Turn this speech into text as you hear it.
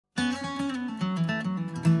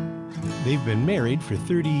They've been married for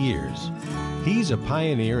 30 years. He's a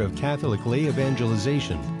pioneer of Catholic lay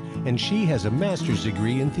evangelization, and she has a master's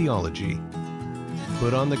degree in theology.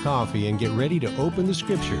 Put on the coffee and get ready to open the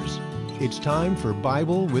scriptures. It's time for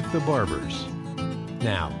Bible with the Barbers.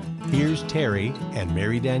 Now, here's Terry and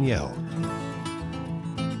Mary Danielle.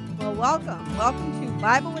 Well, welcome. Welcome to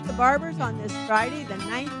Bible with the Barbers on this Friday, the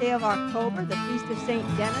 9th day of October, the Feast of St.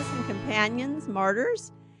 Denis and Companions,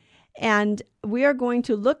 Martyrs. And we are going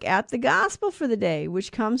to look at the Gospel for the day,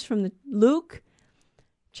 which comes from Luke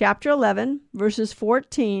chapter 11, verses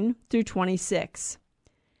 14 through 26.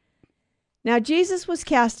 Now Jesus was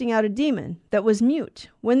casting out a demon that was mute.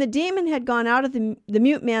 When the demon had gone out of the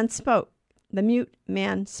mute man spoke. And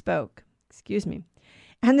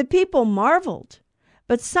the people marveled.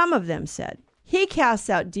 But some of them said, "He casts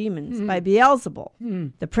out demons by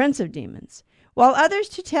Beelzebul, the prince of demons." While others,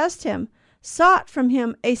 to test him, sought from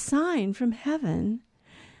him a sign from heaven.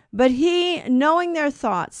 But he, knowing their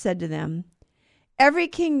thoughts, said to them, "Every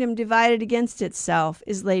kingdom divided against itself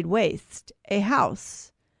is laid waste. A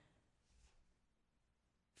house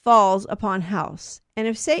falls upon house. And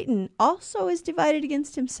if Satan also is divided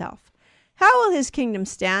against himself, how will his kingdom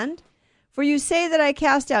stand? For you say that I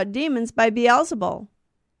cast out demons by Beelzebul.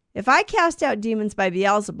 If I cast out demons by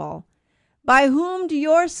Beelzebul, by whom do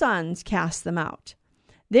your sons cast them out?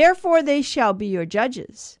 Therefore they shall be your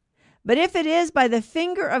judges. But if it is by the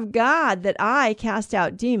finger of God that I cast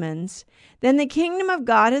out demons, then the kingdom of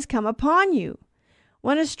God has come upon you.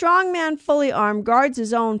 When a strong man fully armed guards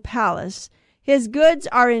his own palace, his goods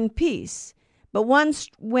are in peace. But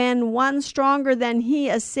when one stronger than he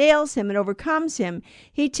assails him and overcomes him,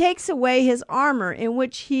 he takes away his armor in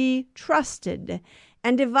which he trusted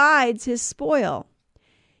and divides his spoil.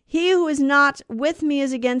 He who is not with me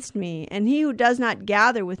is against me, and he who does not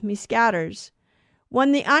gather with me scatters.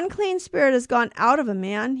 When the unclean spirit has gone out of a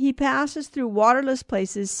man, he passes through waterless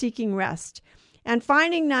places seeking rest. And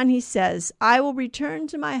finding none, he says, I will return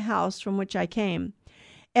to my house from which I came.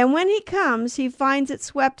 And when he comes, he finds it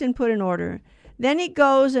swept and put in order. Then he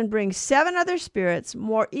goes and brings 7 other spirits,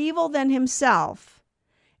 more evil than himself,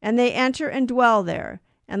 and they enter and dwell there.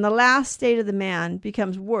 And the last state of the man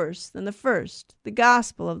becomes worse than the first. The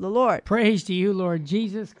gospel of the Lord. Praise to you, Lord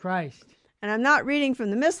Jesus Christ. And I'm not reading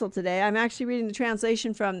from the Missal today. I'm actually reading the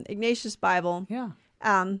translation from Ignatius Bible. Yeah.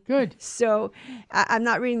 Good. So I'm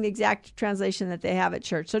not reading the exact translation that they have at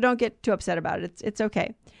church. So don't get too upset about it. It's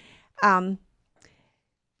okay.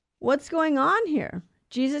 What's going on here?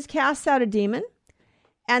 Jesus casts out a demon.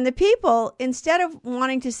 And the people, instead of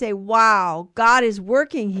wanting to say, wow, God is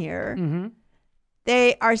working here,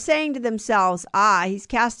 they are saying to themselves, he's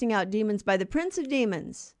casting out demons by the prince of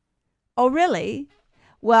demons. Oh, really?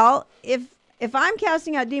 Well, if I'm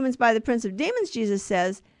casting out demons by the prince of demons, Jesus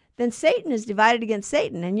says, then Satan is divided against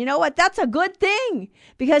Satan. And you know what? That's a good thing,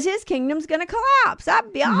 because his kingdom's going to collapse.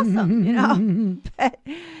 That'd be awesome, But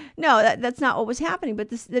no, that's not what was happening. But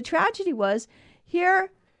the tragedy was,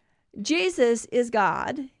 here Jesus is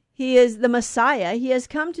God. He is the Messiah. He has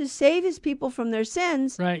come to save his people from their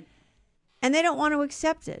sins. Right. And they don't want to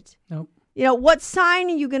accept it. Nope. What sign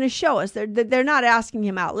are you going to show us? They're not asking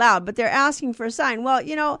him out loud, but they're asking for a sign. Well,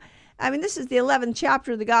 this is the 11th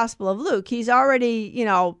chapter of the Gospel of Luke. He's already,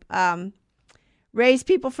 raised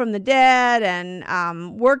people from the dead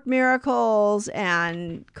and worked miracles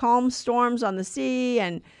and calmed storms on the sea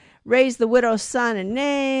and raised the widow's son in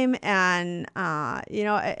name. And,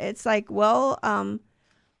 it's like, well,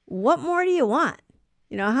 what more do you want?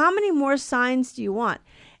 How many more signs do you want?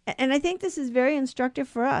 And I think this is very instructive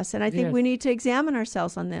for us. And I think we need to examine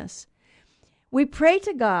ourselves on this. We pray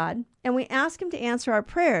to God and we ask him to answer our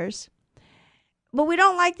prayers, but we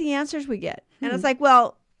don't like the answers we get. And it's like,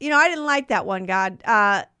 well, I didn't like that one, God.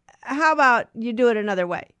 How about you do it another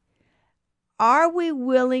way? Are we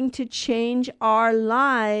willing to change our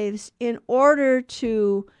lives in order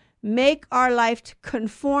to make our life to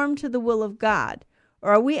conform to the will of God?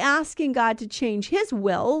 Or are we asking God to change his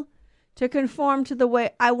will to conform to the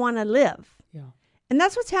way I want to live? Yeah. And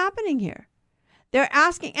that's what's happening here. They're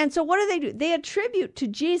asking, and so what do? They attribute to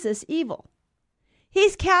Jesus evil.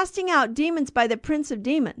 He's casting out demons by the prince of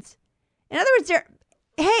demons. In other words, you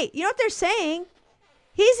know what they're saying?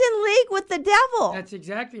 He's in league with the devil. That's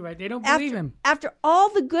exactly right. They don't believe him. After all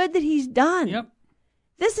the good that he's done. Yep.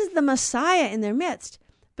 This is the Messiah in their midst.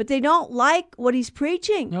 But they don't like what he's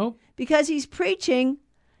preaching. Nope. Because he's preaching,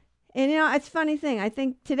 and it's a funny thing. I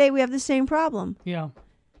think today we have the same problem. Yeah.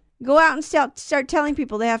 Go out and start telling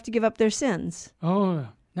people they have to give up their sins. Oh,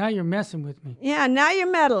 now you're messing with me. Yeah, now you're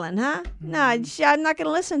meddling, huh? No, I'm not going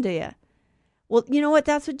to listen to you. Well, you know what?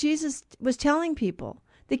 That's what Jesus was telling people.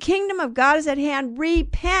 The kingdom of God is at hand.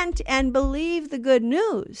 Repent and believe the good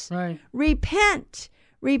news. Right. Repent,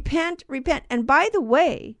 repent, repent. And by the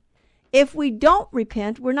way, if we don't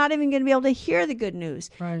repent, we're not even going to be able to hear the good news.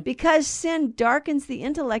 Right. Because sin darkens the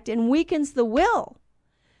intellect and weakens the will.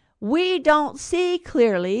 We don't see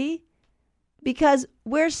clearly because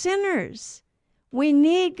we're sinners. We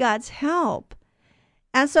need God's help.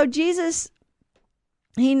 And so Jesus,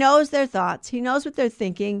 he knows their thoughts. He knows what they're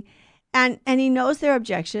thinking. And he knows their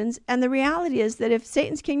objections. And the reality is that if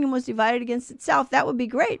Satan's kingdom was divided against itself, that would be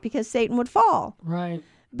great because Satan would fall. Right.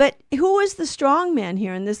 But who is the strong man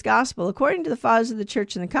here in this gospel? According to the fathers of the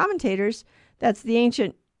church and the commentators, that's the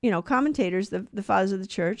ancient, commentators, the fathers of the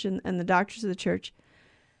church and the doctors of the church,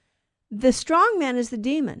 the strong man is the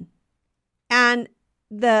demon. And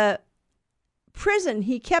the prison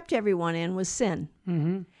he kept everyone in was sin.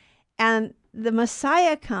 Mm-hmm. And the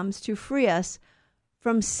Messiah comes to free us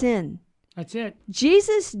from sin. That's it.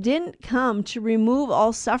 Jesus didn't come to remove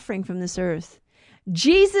all suffering from this earth.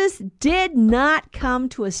 Jesus did not come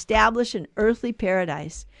to establish an earthly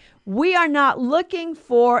paradise. We are not looking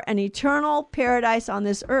for an eternal paradise on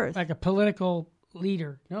this earth. Like a political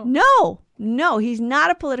leader. No, he's not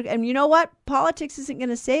a political. And you know what? Politics isn't going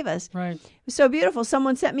to save us. Right. It was so beautiful.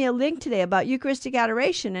 Someone sent me a link today about Eucharistic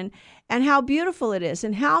adoration and how beautiful it is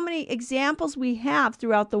and how many examples we have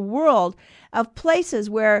throughout the world of places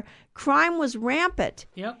where crime was rampant.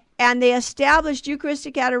 Yep. And they established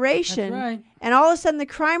Eucharistic adoration. That's right. And all of a sudden the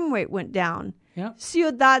crime rate went down. Yep.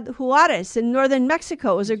 Ciudad Juarez in northern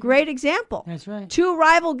Mexico is a great example. That's right. 2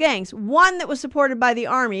 rival gangs, one that was supported by the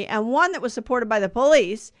army and one that was supported by the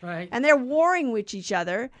police. Right. And they're warring with each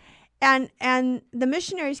other. And the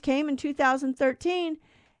missionaries came in 2013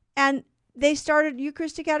 and they started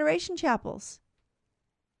Eucharistic adoration chapels.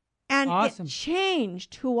 And awesome. It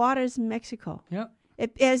changed Juarez, Mexico. Yep.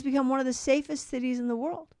 It has become one of the safest cities in the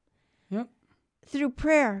world. Yep. Through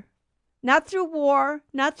prayer, not through war,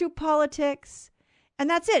 not through politics. And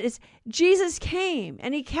that's it. It's Jesus came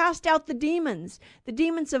and he cast out the demons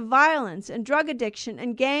of violence and drug addiction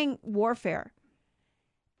and gang warfare.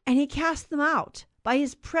 And he cast them out by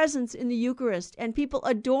his presence in the Eucharist and people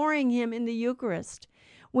adoring him in the Eucharist.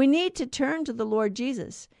 We need to turn to the Lord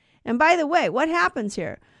Jesus. And by the way, what happens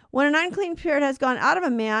here? When an unclean spirit has gone out of a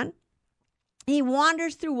man, he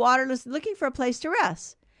wanders through waterless looking for a place to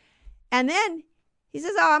rest. And then he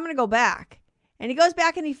says, I'm going to go back. And he goes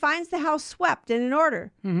back and he finds the house swept and in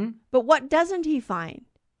order. Mm-hmm. But what doesn't he find?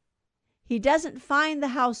 He doesn't find the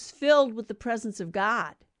house filled with the presence of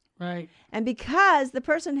God. Right. And because the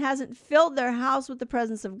person hasn't filled their house with the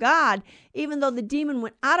presence of God, even though the demon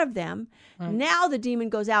went out of them, right. Now the demon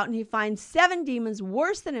goes out and he finds 7 demons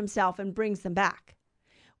worse than himself and brings them back.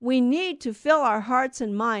 We need to fill our hearts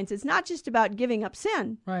and minds. It's not just about giving up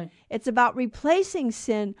sin. Right. It's about replacing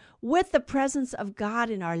sin with the presence of God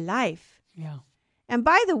in our life. Yeah. And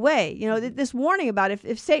by the way, this warning about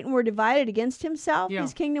if Satan were divided against himself, yeah.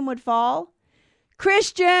 his kingdom would fall.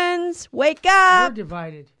 Christians, wake up. We're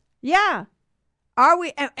divided. Yeah. Are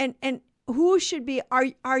we? And who should be,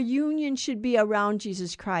 our union should be around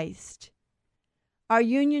Jesus Christ. Our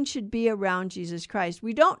union should be around Jesus Christ.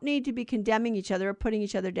 We don't need to be condemning each other or putting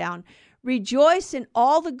each other down. Rejoice in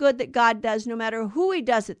all the good that God does, no matter who he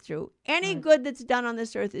does it through. Any right. good that's done on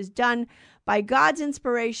this earth is done by God's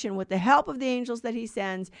inspiration with the help of the angels that he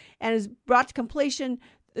sends and is brought to completion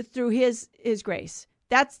through his grace.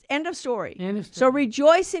 That's end of story. End of story. So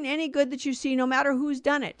rejoice in any good that you see, no matter who's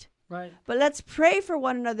done it. Right. But let's pray for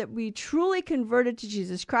one another that we truly converted to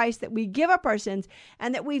Jesus Christ, that we give up our sins,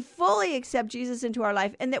 and that we fully accept Jesus into our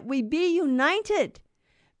life, and that we be united.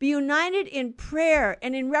 Be united in prayer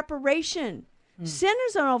and in reparation. Sin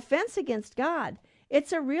is an offense against God.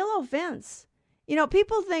 It's a real offense.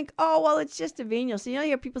 People think, it's just a venial sin. You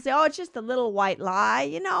hear people say, it's just a little white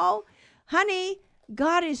lie. Honey,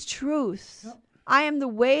 God is truth. Yep. I am the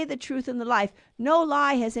way, the truth, and the life. No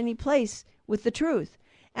lie has any place with the truth.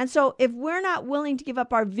 And so if we're not willing to give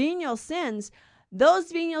up our venial sins,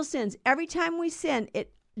 those venial sins, every time we sin,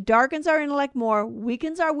 it darkens our intellect more,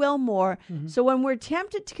 weakens our will more. Mm-hmm. So when we're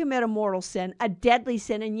tempted to commit a mortal sin, a deadly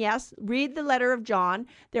sin, and yes, read the letter of John,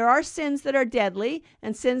 there are sins that are deadly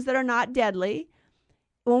and sins that are not deadly.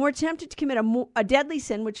 When we're tempted to commit a deadly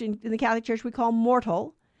sin, which in the Catholic Church we call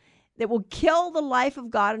mortal, that will kill the life of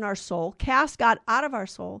God in our soul, cast God out of our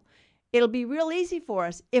soul, it'll be real easy for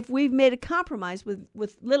us if we've made a compromise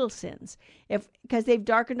with little sins, because they've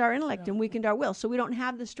darkened our intellect and weakened our will, so we don't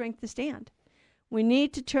have the strength to stand. We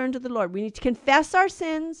need to turn to the Lord. We need to confess our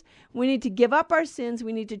sins. We need to give up our sins.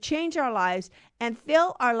 We need to change our lives and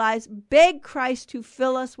fill our lives. Beg Christ to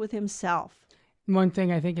fill us with himself. One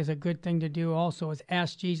thing I think is a good thing to do also is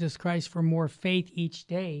ask Jesus Christ for more faith each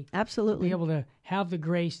day. Absolutely. Be able to have the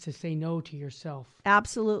grace to say no to yourself.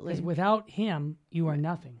 Absolutely. Because without him, you are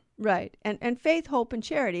nothing. Right. And faith, hope, and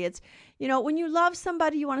charity. It's, when you love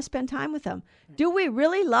somebody, you want to spend time with them. Do we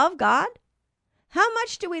really love God? How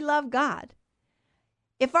much do we love God?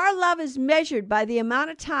 If our love is measured by the amount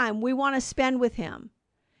of time we want to spend with him,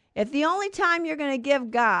 if the only time you're going to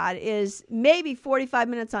give God is maybe 45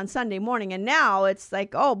 minutes on Sunday morning, and now it's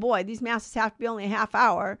like, oh boy, these masses have to be only a half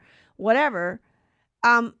hour, whatever,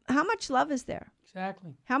 how much love is there?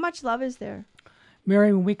 Exactly. How much love is there?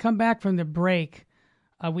 Mary, when we come back from the break,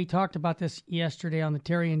 we talked about this yesterday on the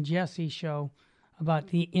Terry and Jesse show about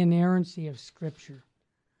the inerrancy of Scripture,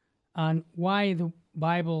 on why the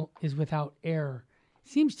Bible is without error. It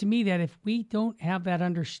seems to me that if we don't have that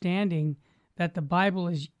understanding that the Bible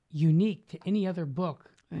is unique to any other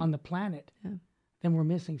book on the planet, then we're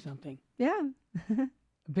missing something. Yeah. A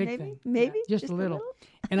big thing. Maybe. Yeah, just a little.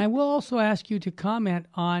 And I will also ask you to comment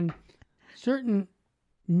on certain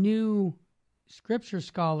new Scripture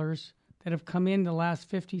scholars that have come in the last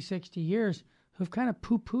 50, 60 years who've kind of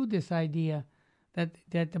poo-pooed this idea that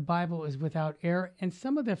the Bible is without error, and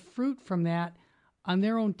some of the fruit from that on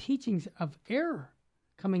their own teachings of error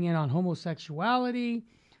coming in on homosexuality,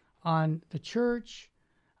 on the church.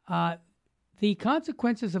 The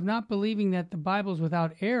consequences of not believing that the Bible is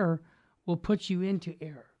without error will put you into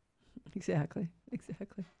error. Exactly.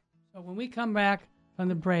 So when we come back from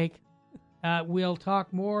the break, we'll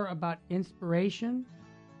talk more about inspiration,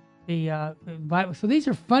 the Bible. So these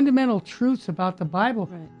are fundamental truths about the Bible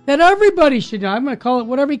that everybody should know. I'm going to call it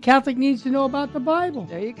what every Catholic needs to know about the Bible.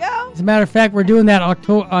 There you go. As a matter of fact, we're doing that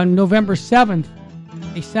on November 7th,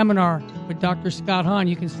 a seminar with Dr. Scott Hahn.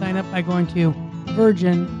 You can sign up by going to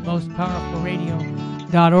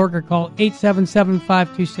virginmostpowerfulradio.org or call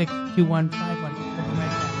 877-526-2151. We'll be right back.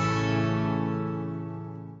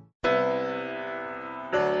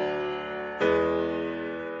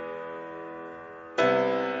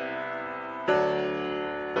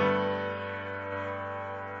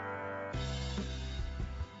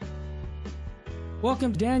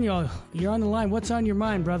 Welcome, Daniel. You're on the line. What's on your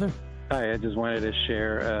mind, brother? Hi, I just wanted to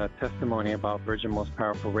share a testimony about Virgin Most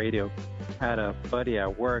Powerful Radio. I had a buddy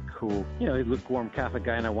at work who, he's a lukewarm Catholic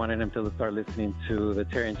guy, and I wanted him to start listening to the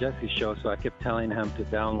Terry and Jesse show, so I kept telling him to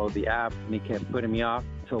download the app, and he kept putting me off.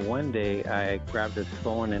 Until one day, I grabbed his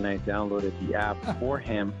phone and I downloaded the app for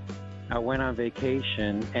him. I went on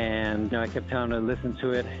vacation, and I kept telling him to listen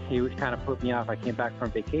to it. He would kind of put me off. I came back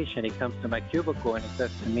from vacation. He comes to my cubicle, and he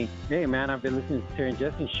says to me, "Hey, man, I've been listening to Terry and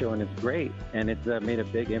Jesse's show, and it's great." And it's made a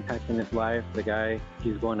big impact in his life. The guy,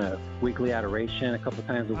 he's going to weekly adoration a couple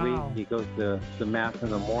times a week. He goes to the Mass in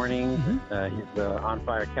the morning. He's an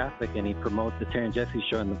on-fire Catholic, and he promotes the Terry and Jesse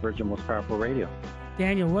show on the Virgin Most Powerful Radio.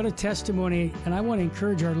 Daniel, what a testimony, and I want to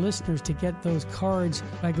encourage our listeners to get those cards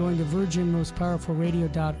by going to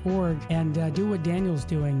virginmostpowerfulradio.org and do what Daniel's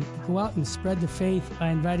doing. Go out and spread the faith by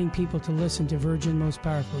inviting people to listen to Virgin Most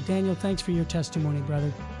Powerful. Daniel, thanks for your testimony,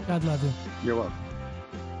 brother. God love you. You're welcome.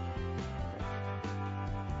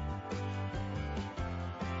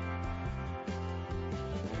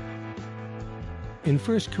 In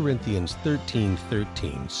 1 Corinthians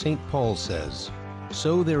 13:13, St. Paul says,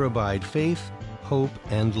 "So there abide faith, hope,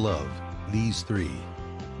 and love, these three."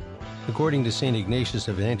 According to St. Ignatius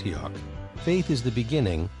of Antioch, faith is the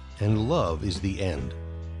beginning and love is the end.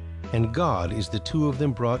 And God is the two of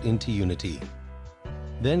them brought into unity.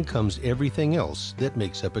 Then comes everything else that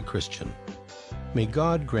makes up a Christian. May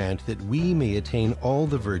God grant that we may attain all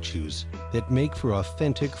the virtues that make for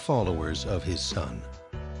authentic followers of His Son.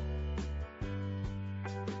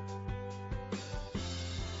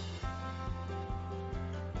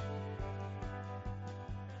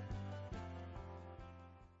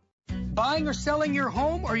 Buying or selling your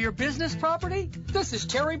home or your business property? This is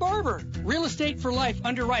Terry Barber. Real Estate for Life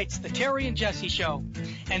underwrites the Terry and Jesse Show.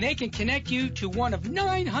 And they can connect you to one of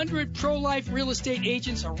 900 pro-life real estate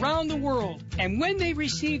agents around the world. And when they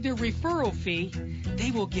receive their referral fee,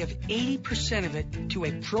 they will give 80% of it to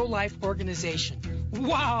a pro-life organization.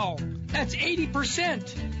 Wow! That's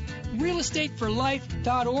 80%!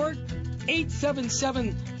 realestateforlife.org,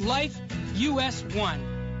 877-LIFE-US1.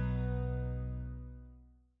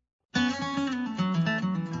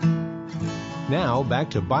 Now back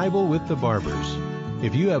to Bible with the Barbers.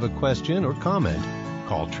 If you have a question or comment,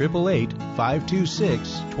 call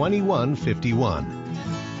 888-526-2151.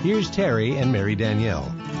 Here's Terry and Mary Danielle.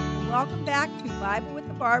 Welcome back to Bible with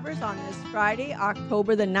the Barbers on this Friday,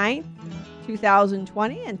 October the 9th,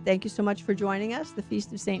 2020. And thank you so much for joining us, the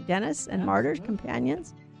Feast of St. Dennis and Martyrs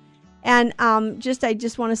Companions. And I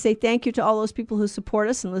just want to say thank you to all those people who support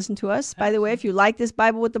us and listen to us. By the way, if you like this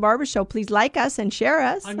Bible with the Barber Show, please like us and share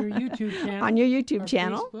us. On your YouTube channel. On your YouTube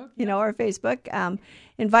channel. Facebook, or Facebook.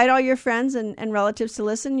 Invite all your friends and relatives to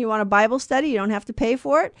listen. You want a Bible study, you don't have to pay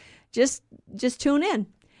for it. Just tune in.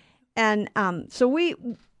 And so we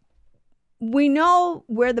know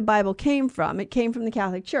where the Bible came from. It came from the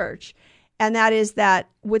Catholic Church. And that is that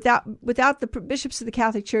without the bishops of the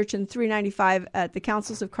Catholic Church in 395 at the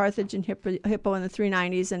councils of Carthage and Hippo in the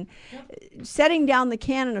 390s and setting down the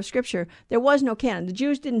canon of Scripture, there was no canon. The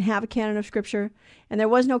Jews didn't have a canon of Scripture, and there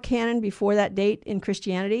was no canon before that date in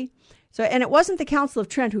Christianity. And it wasn't the Council of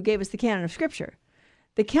Trent who gave us the canon of Scripture.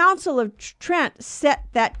 The Council of Trent set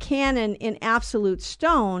that canon in absolute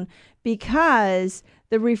stone because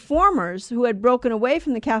the reformers who had broken away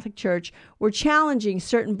from the Catholic Church were challenging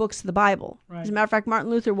certain books of the Bible. Right. As a matter of fact, Martin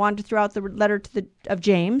Luther wanted to throw out the letter of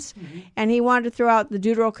James, and he wanted to throw out the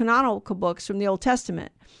deuterocanonical books from the Old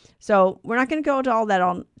Testament. So we're not going to go into all that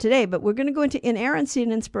on today, but we're going to go into inerrancy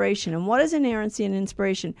and inspiration. And what is inerrancy and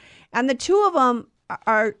inspiration? And the two of them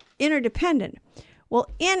are interdependent. Well,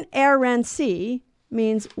 inerrancy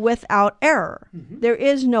means without error. There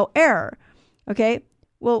is no error. Okay?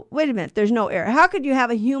 Well, wait a minute. There's no error. How could you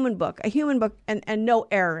have a human book and no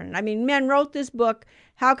error in it? I mean, men wrote this book.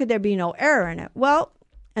 How could there be no error in it? Well,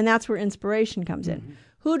 and that's where inspiration comes in.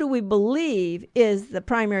 Who do we believe is the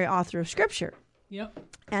primary author of Scripture? Yep.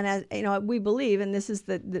 And as we believe, and this is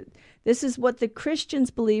this is what the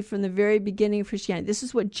Christians believe from the very beginning of Christianity. This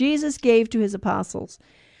is what Jesus gave to his apostles,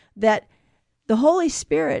 that the Holy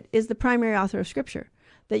Spirit is the primary author of Scripture.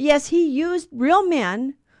 That yes, he used real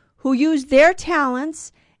men who used their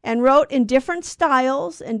talents and wrote in different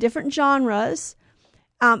styles and different genres,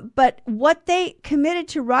 but what they committed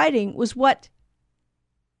to writing was what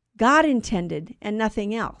God intended and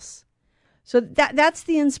nothing else. So that's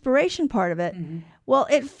the inspiration part of it. Well,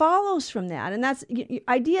 it follows from that, and that's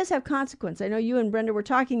ideas have consequence. I know you and Brenda were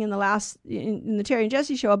talking in the Terry and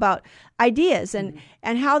Jesse show about ideas and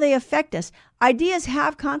how they affect us. Ideas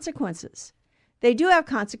have consequences. They do have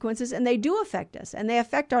consequences, and they do affect us, and they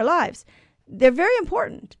affect our lives. They're very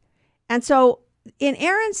important. And so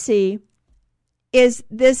inerrancy is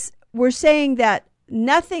this, we're saying that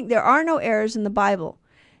there are no errors in the Bible.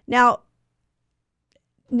 Now,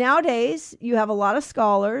 nowadays, you have a lot of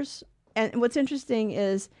scholars, and what's interesting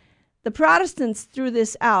is the Protestants threw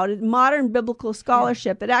this out. Modern biblical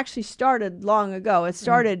scholarship, it actually started long ago. It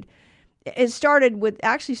started with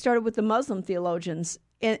the Muslim theologians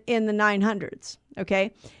in the 900s,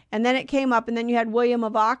 okay? And then it came up, and then you had William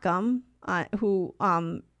of Ockham, who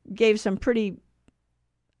gave some pretty,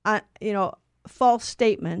 false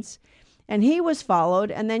statements, and he was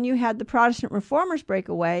followed, and then you had the Protestant reformers break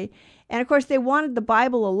away, and of course they wanted the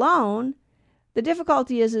Bible alone. The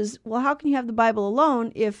difficulty is, well, how can you have the Bible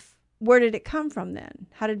alone where did it come from then?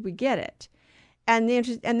 How did we get it? And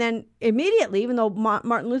then immediately, even though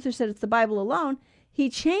Martin Luther said it's the Bible alone, he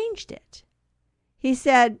changed it. He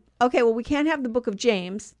said, okay, well, we can't have the book of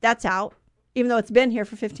James. That's out, even though it's been here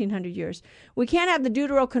for 1,500 years. We can't have the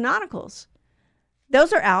Deuterocanonicals.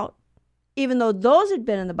 Those are out, even though those had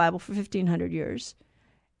been in the Bible for 1,500 years.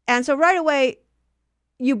 And so right away,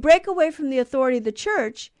 you break away from the authority of the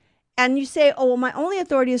church, and you say, oh, well, my only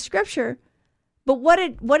authority is Scripture. But what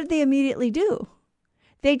did they immediately do?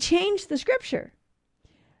 They changed the Scripture.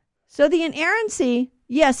 So the inerrancy,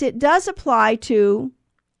 yes, it does apply to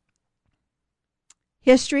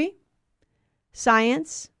history,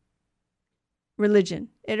 science, religion.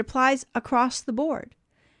 It applies across the board.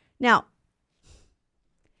 Now,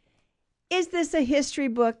 is this a history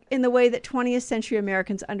book in the way that 20th century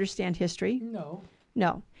Americans understand history? No.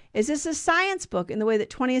 No. Is this a science book in the way that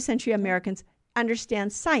 20th century Americans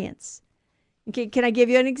understand science? Okay, can I give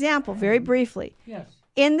you an example very briefly? Yes.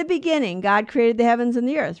 In the beginning, God created the heavens and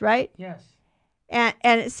the earth, right? Yes. And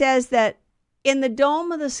it says that in the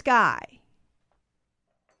dome of the sky.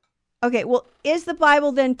 Okay, well, is the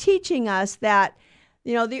Bible then teaching us that,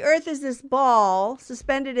 the earth is this ball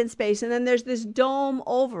suspended in space, and then there's this dome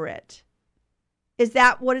over it? Is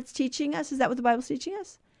that what it's teaching us? Is that what the Bible's teaching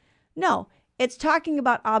us? No, it's talking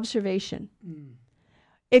about observation.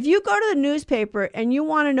 If you go to the newspaper and you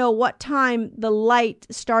want to know what time the light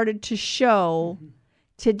started to show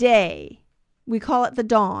today, we call it the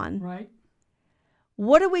dawn. Right.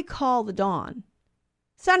 What do we call the dawn?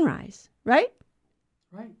 Sunrise, right?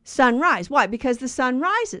 Right. Sunrise. Why? Because the sun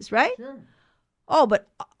rises, right? Sure. Oh, but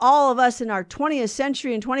all of us in our 20th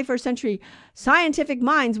century and 21st century scientific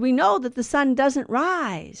minds, we know that the sun doesn't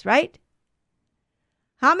rise, right?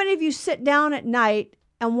 How many of you sit down at night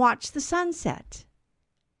and watch the sunset?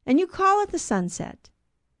 And you call it the sunset.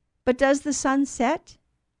 But does the sun set?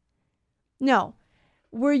 No.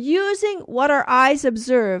 We're using what our eyes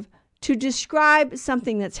observe to describe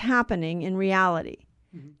something that's happening in reality.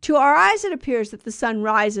 Mm-hmm. To our eyes, it appears that the sun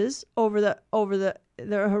rises over the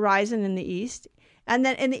horizon in the east, and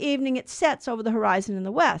then in the evening it sets over the horizon in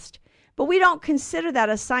the west. But we don't consider that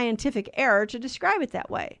a scientific error to describe it that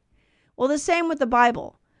way. Well, the same with the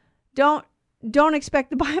Bible. Don't expect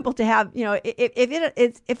the Bible to have,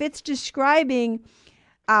 if it's describing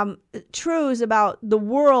truths about the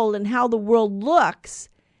world and how the world looks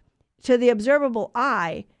to the observable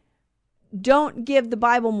eye, don't give the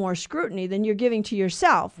Bible more scrutiny than you're giving to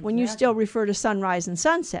yourself when you still refer to sunrise and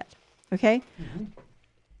sunset. Okay? Mm-hmm.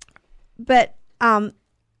 But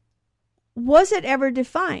was it ever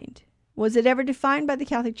defined? Was it ever defined by the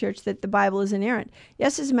Catholic Church that the Bible is inerrant?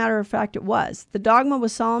 Yes, as a matter of fact, it was. The dogma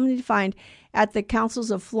was solemnly defined at the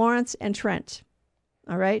councils of Florence and Trent.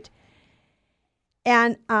 All right?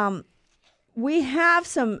 And we have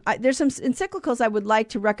there's some encyclicals I would like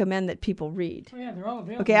to recommend that people read. Oh, yeah, they're all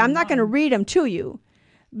available. Okay, I'm not going to read them to you,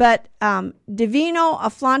 but Divino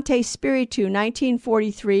Afflante Spiritu,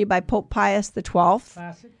 1943, by Pope Pius XII.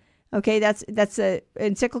 Classic. Okay, that's a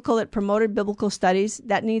encyclical that promoted biblical studies.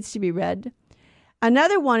 That needs to be read.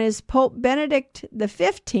 Another one is Pope Benedict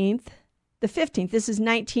XV. This is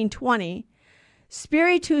 1920.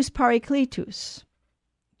 Spiritus Paracletus,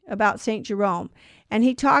 about St. Jerome. And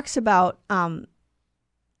he talks about, the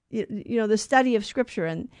study of Scripture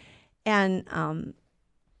and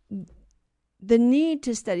the need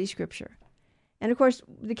to study Scripture. And, of course,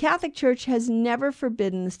 the Catholic Church has never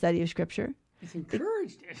forbidden the study of Scripture. It's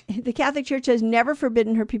encouraged it. The Catholic Church has never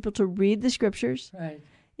forbidden her people to read the Scriptures. Right.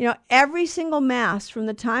 Every single Mass from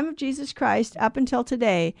the time of Jesus Christ up until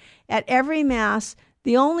today, at every Mass,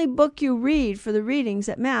 the only book you read for the readings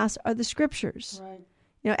at Mass are the Scriptures. Right.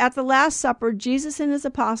 At the Last Supper, Jesus and his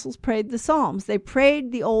apostles prayed the Psalms. They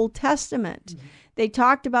prayed the Old Testament. Mm-hmm. They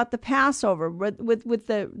talked about the Passover with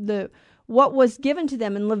the what was given to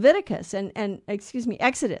them in Leviticus and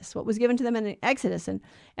Exodus, what was given to them in Exodus. And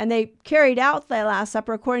they carried out the Last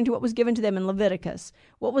Supper according to what was given to them in Leviticus,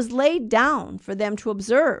 what was laid down for them to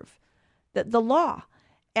observe, the law.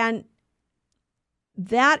 And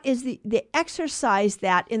that is they exercise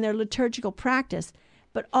that in their liturgical practice,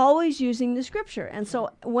 but always using the Scripture. And so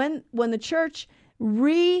when the church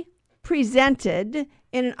represented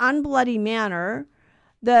in an unbloody manner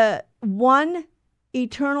the one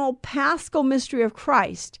eternal paschal mystery of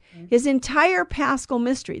Christ, his entire paschal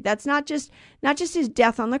mystery, that's not just his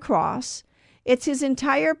death on the cross, it's his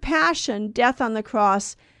entire passion, death on the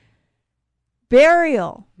cross,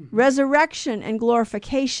 burial, resurrection, and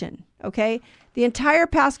glorification, okay? The entire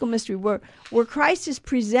paschal mystery where Christ is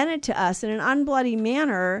presented to us in an unbloody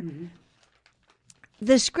manner,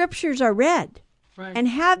 the Scriptures are read and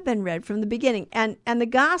have been read from the beginning. And the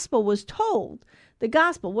gospel was told. The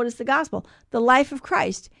gospel, what is the gospel? The life of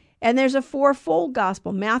Christ. And there's a fourfold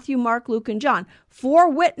gospel, Matthew, Mark, Luke, and John. 4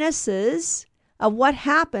 witnesses of what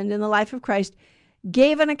happened in the life of Christ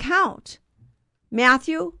gave an account.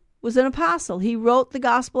 Matthew was an apostle. He wrote the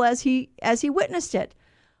gospel as he witnessed it.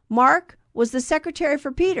 Mark was the secretary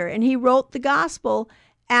for Peter, and he wrote the gospel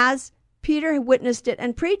as Peter witnessed it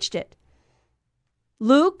and preached it.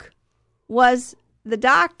 Luke was the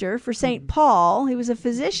doctor for St. Paul. He was a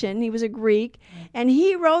physician. He was a Greek, and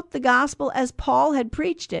he wrote the gospel as Paul had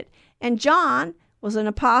preached it. And John was an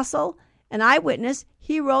apostle, an eyewitness.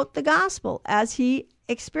 He wrote the gospel as he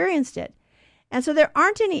experienced it. And so there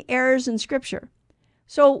aren't any errors in Scripture.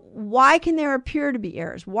 So why can there appear to be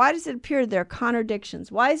errors? Why does it appear there are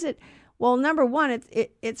contradictions? Why is it? Well, number one,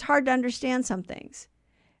 it's hard to understand some things.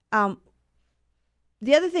 The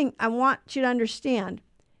other thing I want you to understand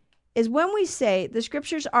is when we say the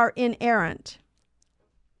Scriptures are inerrant,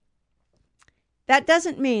 that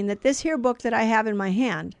doesn't mean that this here book that I have in my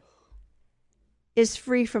hand is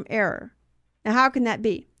free from error. Now, how can that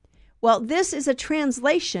be? Well, this is a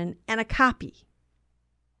translation and a copy.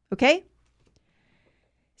 Okay?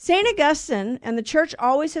 St. Augustine, and the Church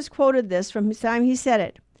always has quoted this from the time he said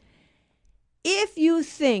it. If you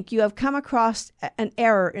think you have come across an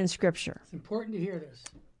error in Scripture, it's important to hear this.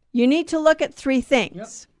 You need to look at 3 things. Yep.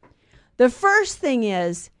 The first thing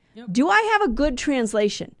is, do I have a good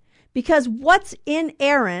translation? Because what's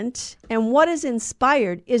inerrant and what is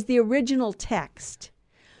inspired is the original text.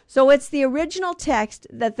 So it's the original text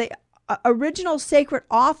that the original sacred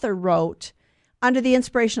author wrote under the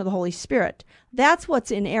inspiration of the Holy Spirit. That's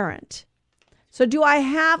what's inerrant. So do I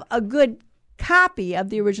have a good copy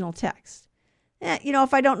of the original text?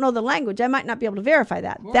 If I don't know the language, I might not be able to verify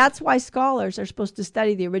that. That's why scholars are supposed to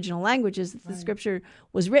study the original languages that the Scripture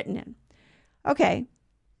was written in. Okay,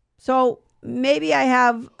 So maybe I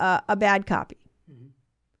have a bad copy. Mm-hmm.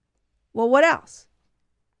 Well, what else?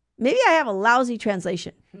 Maybe I have a lousy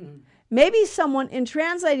translation. Mm-hmm. Maybe someone in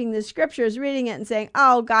translating the scripture is reading it and saying,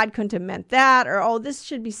 oh, God couldn't have meant that, or, oh, this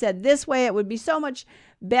should be said this way. It would be so much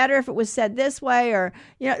better if it was said this way. Or,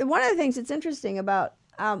 one of the things that's interesting about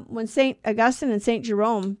when St. Augustine and St.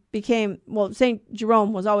 Jerome St.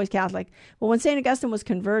 Jerome was always Catholic, but when St. Augustine was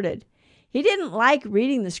converted, he didn't like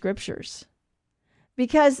reading the scriptures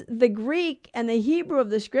because the Greek and the Hebrew of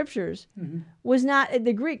the scriptures was not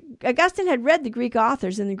the Greek. Augustine had read the Greek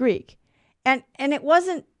authors in the Greek, and it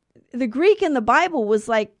wasn't, the Greek in the Bible was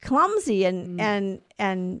like clumsy and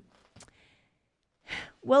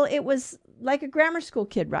well, it was like a grammar school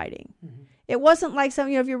kid writing. Mm-hmm. It wasn't like some,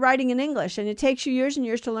 if you're writing in English and it takes you years and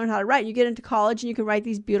years to learn how to write. You get into college and you can write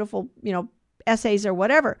these beautiful, essays or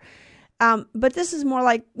whatever. But this is more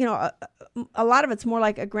like, a lot of it's more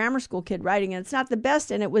like a grammar school kid writing, and it's not the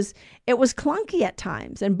best. And it was clunky at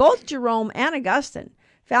times. And both Jerome and Augustine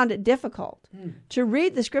found it difficult to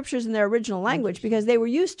read the scriptures in their original language because they were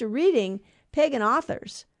used to reading pagan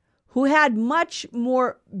authors who had much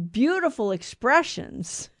more beautiful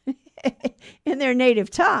expressions in their native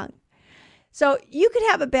tongue. So you could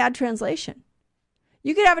have a bad translation.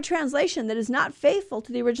 You could have a translation that is not faithful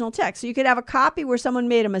to the original text. So you could have a copy where someone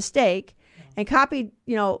made a mistake and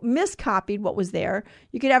miscopied what was there.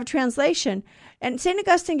 You could have a translation. And St.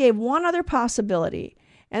 Augustine gave one other possibility.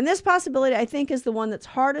 And this possibility, I think, is the one that's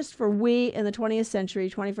hardest for we in the 21st century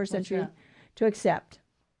to accept.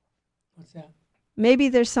 What's that? Maybe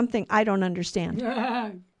there's something I don't understand.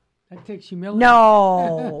 That takes humility.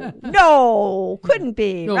 No, couldn't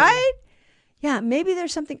be, No. right? Yeah, maybe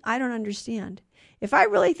there's something I don't understand. If I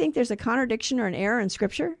really think there's a contradiction or an error in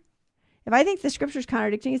Scripture, if I think the Scripture is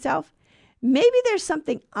contradicting itself, maybe there's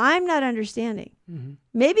something I'm not understanding. Mm-hmm.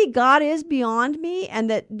 Maybe God is beyond me,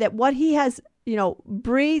 and that what He has,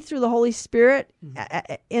 breathed through the Holy Spirit,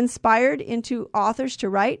 inspired into authors to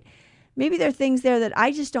write, maybe there are things there that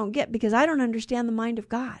I just don't get because I don't understand the mind of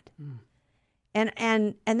God. Mm.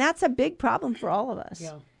 And that's a big problem for all of us.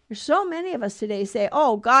 Yeah. There's so many of us today say,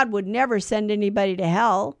 oh, God would never send anybody to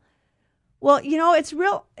hell. Well, it's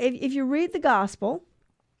real. If you read the gospel,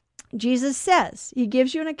 Jesus says, He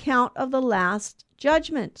gives you an account of the last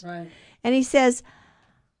judgment. Right. And He says,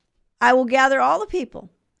 I will gather all the people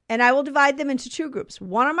and I will divide them into two groups,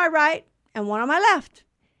 one on my right and one on my left.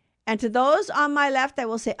 And to those on my left, I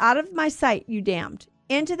will say, out of my sight, you damned,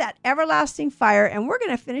 into that everlasting fire. And we're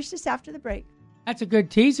going to finish this after the break. That's a good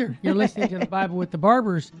teaser. You're listening to The Bible with the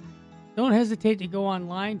Barbers. Don't hesitate to go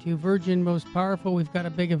online to Virgin Most Powerful. We've got a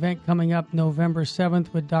big event coming up November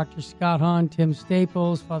 7th with Dr. Scott Hahn, Tim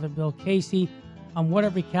Staples, Father Bill Casey, on what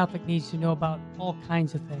every Catholic needs to know about all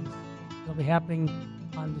kinds of things. It'll be happening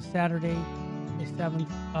on the Saturday, the 7th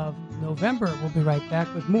of November. We'll be right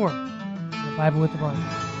back with more The Bible with the Barbers.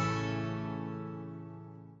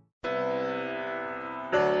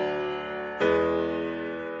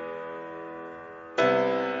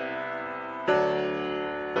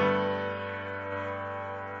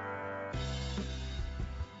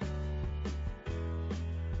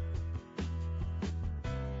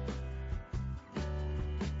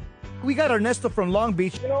 We got Ernesto from Long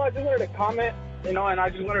Beach. I just wanted to comment, and I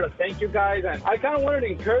just wanted to thank you guys. And I kind of wanted to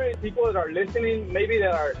encourage people that are listening, maybe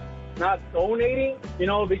that are not donating,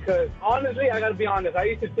 because honestly, I got to be honest. I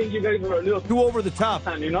used to think you guys were a little too over the top.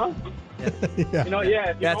 Yeah.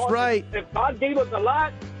 That's right. If God gave us a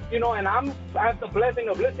lot, and I have the blessing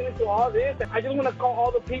of listening to all this, and I just want to call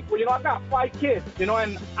all the people. I got 5 kids, and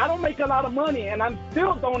I don't make a lot of money, and I'm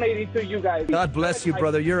still donating to you guys. God bless you,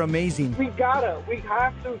 brother. You're amazing. We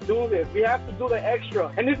have to do this. We have to do the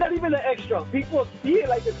extra. And it's not even the extra. People see it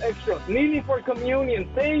like it's extra. Kneeling for communion,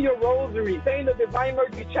 saying your rosary, saying the Divine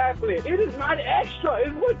Mercy Chaplet. It is not extra.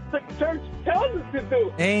 It's what the church tells us to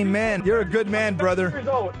do. Amen. You're a good man, brother.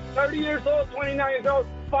 30 years old, 29 years old.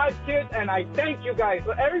 5 kids, and I thank you guys.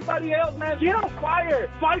 But everybody else, man, get on fire.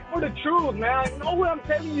 Fight for the truth, man. I know what I'm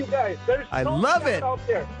telling you guys. There's I love it out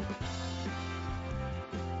there.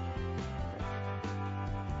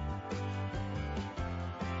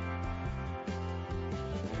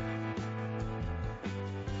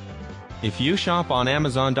 If you shop on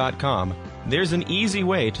Amazon.com, there's an easy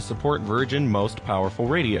way to support Virgin Most Powerful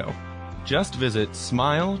Radio. Just visit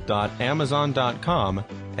smile.amazon.com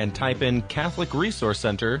and type in Catholic Resource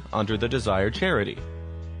Center under the desired charity.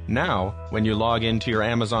 Now, when you log into your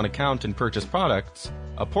Amazon account and purchase products,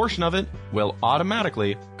 a portion of it will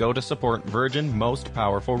automatically go to support Virgin Most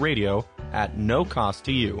Powerful Radio at no cost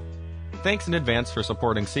to you. Thanks in advance for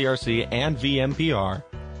supporting CRC and VMPR,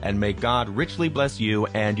 and may God richly bless you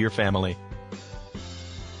and your family.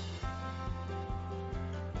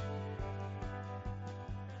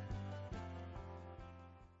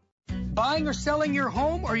 Buying or selling your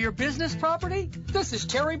home or your business property? This is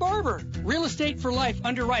Terry Barber. Real Estate for Life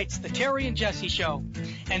underwrites the Terry and Jesse Show.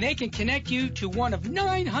 And they can connect you to one of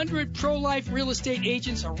 900 pro-life real estate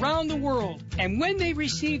agents around the world. And when they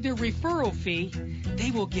receive their referral fee,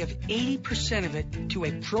 they will give 80% of it to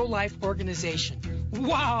a pro-life organization.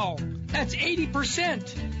 Wow! That's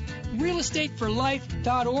 80%!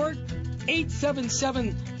 realestateforlife.org,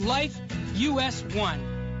 877-LIFE-US1.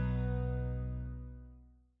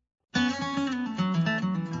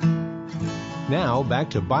 Now back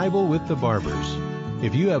to Bible with the Barbers.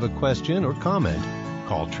 If you have a question or comment,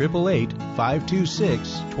 call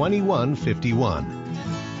 888-526-2151.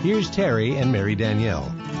 Here's Terry and Mary Danielle.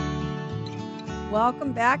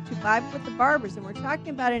 Welcome back to Bible with the Barbers, and we're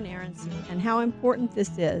talking about inerrancy and how important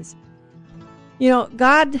this is. You know,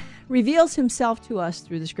 God reveals himself to us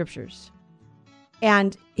through the scriptures,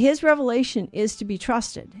 and his revelation is to be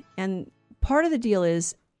trusted. And part of the deal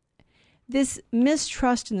is this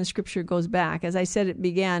mistrust in the scripture goes back. As I said, it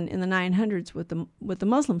began in the 900s with the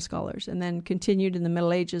Muslim scholars, and then continued in the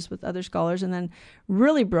Middle Ages with other scholars, and then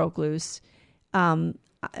really broke loose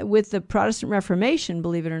with the Protestant Reformation,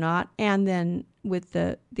 believe it or not, and then with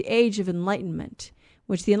the Age of Enlightenment,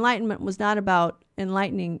 which the Enlightenment was not about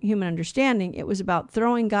enlightening human understanding. It was about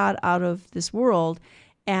throwing God out of this world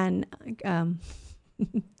and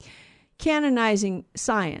canonizing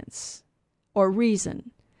science or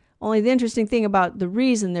reason. Only the interesting thing about the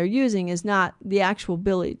reason they're using is not the actual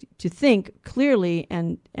ability to think clearly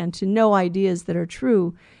and to know ideas that are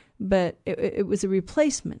true, but it was a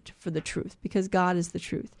replacement for the truth, because God is the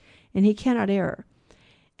truth, and he cannot err.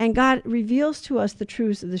 And God reveals to us the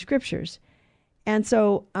truths of the scriptures. And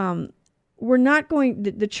so we're not going,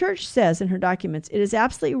 the church says in her documents, it is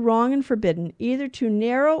absolutely wrong and forbidden either to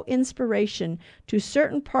narrow inspiration to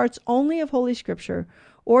certain parts only of Holy Scripture,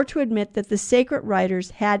 or to admit that the sacred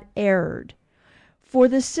writers had erred. For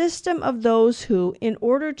the system of those who, in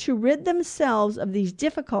order to rid themselves of these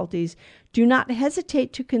difficulties, do not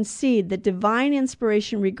hesitate to concede that divine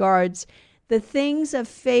inspiration regards the things of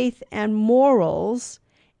faith and morals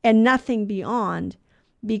and nothing beyond,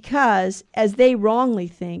 because, as they wrongly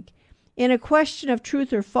think, in a question of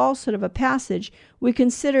truth or falsehood of a passage, we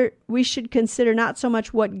should consider not so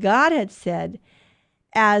much what God had said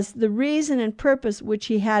as the reason and purpose which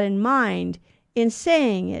he had in mind in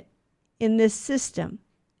saying it in this system.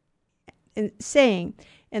 And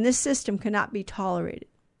this system cannot be tolerated.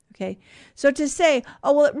 Okay? So to say,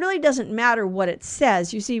 oh, well, it really doesn't matter what it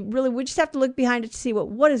says. You see, really, we just have to look behind it to see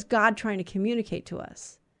what is God trying to communicate to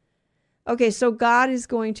us. Okay, so God is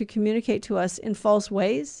going to communicate to us in false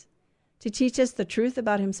ways to teach us the truth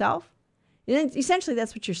about himself? Essentially,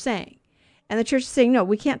 that's what you're saying. And the church is saying, no,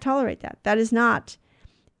 we can't tolerate that. That is not.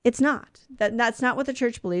 It's not. That's not what the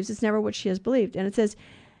church believes. It's never what she has believed. And it says,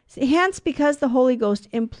 hence, because the Holy Ghost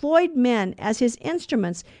employed men as his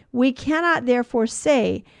instruments, we cannot therefore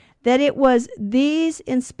say that it was these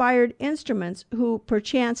inspired instruments who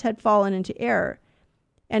perchance had fallen into error,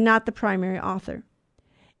 and not the primary author.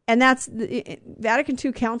 And that's the Vatican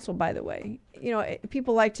II Council, by the way. You know,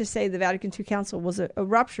 people like to say the Vatican II Council was a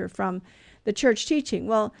rupture from the church teaching.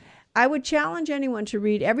 Well, I would challenge anyone to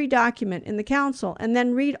read every document in the council and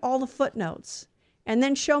then read all the footnotes and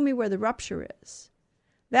then show me where the rupture is.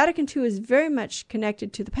 Vatican II is very much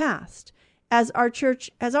connected to the past, as our church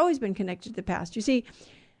has always been connected to the past. You see,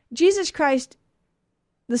 Jesus Christ,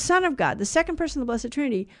 the Son of God, the second person of the Blessed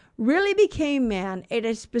Trinity, really became man at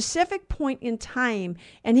a specific point in time,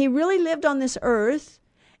 and he really lived on this earth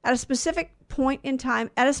at a specific point in time,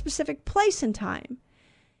 at a specific place in time.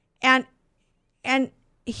 And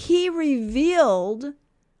he revealed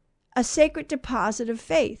a sacred deposit of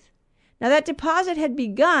faith. Now, that deposit had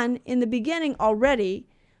begun in the beginning already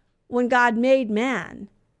when God made man.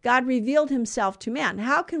 God revealed himself to man.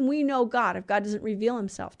 How can we know God if God doesn't reveal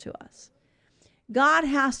himself to us? God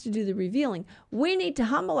has to do the revealing. We need to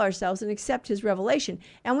humble ourselves and accept his revelation.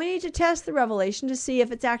 And we need to test the revelation to see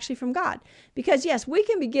if it's actually from God. Because, yes, we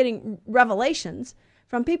can be getting revelations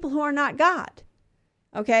from people who are not God.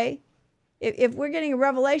 Okay? If we're getting a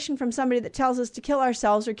revelation from somebody that tells us to kill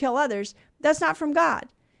ourselves or kill others, that's not from God.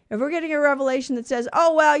 If we're getting a revelation that says,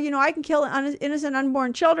 oh, well, you know, I can kill innocent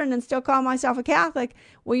unborn children and still call myself a Catholic,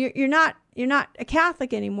 well, you're not a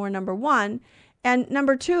Catholic anymore, number one. And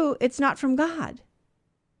number two, it's not from God.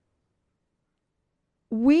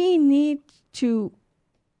 We need to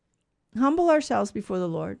humble ourselves before the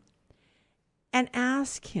Lord and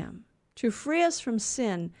ask him to free us from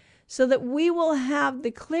sin so that we will have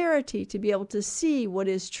the clarity to be able to see what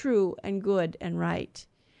is true and good and right.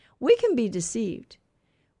 We can be deceived.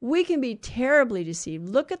 We can be terribly deceived.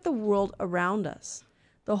 Look at the world around us.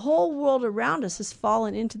 The whole world around us has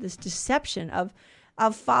fallen into this deception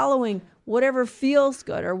of following whatever feels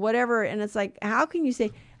good or whatever. And it's like, how can you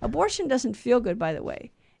say abortion doesn't feel good, by the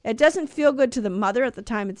way? It doesn't feel good to the mother at the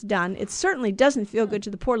time it's done. It certainly doesn't feel good to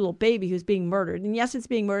the poor little baby who's being murdered. And yes, it's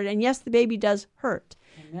being murdered. And yes, the baby does hurt.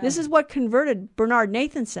 Amen. This is what converted Bernard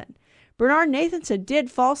Nathanson. Bernard Nathanson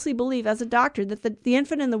did falsely believe as a doctor that the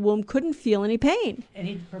infant in the womb couldn't feel any pain. And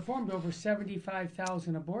he performed over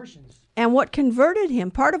 75,000 abortions. And what converted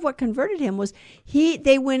him, part of what converted him was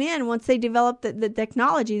they went in, once they developed the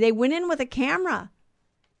technology, they went in with a camera.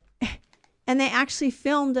 And they actually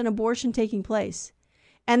filmed an abortion taking place.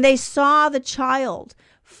 And they saw the child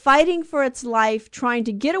fighting for its life, trying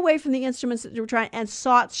to get away from the instruments that they were trying, and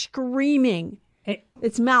saw it screaming.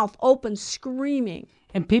 Its mouth open, screaming.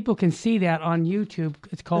 And people can see that on YouTube.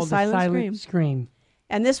 It's called The Silent Scream.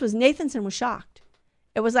 And this was, Nathanson was shocked.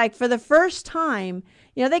 It was like, for the first time,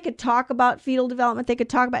 they could talk about fetal development, they could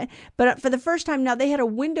talk about, but for the first time now, they had a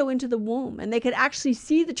window into the womb, and they could actually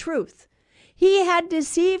see the truth. He had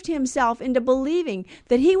deceived himself into believing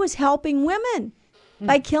that he was helping women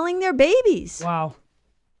by killing their babies. Wow.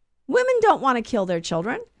 Women don't want to kill their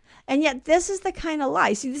children. And yet this is the kind of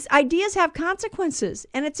lie. See, these ideas have consequences,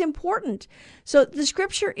 and it's important. So the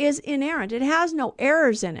scripture is inerrant. It has no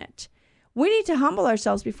errors in it. We need to humble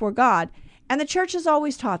ourselves before God. And the church has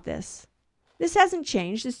always taught this. This hasn't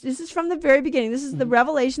changed. This is from the very beginning. This is the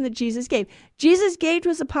revelation that Jesus gave. Jesus gave to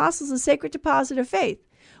his apostles a sacred deposit of faith,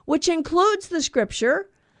 which includes the scripture,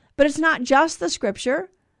 but it's not just the scripture.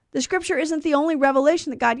 The scripture isn't the only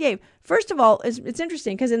revelation that God gave. First of all, it's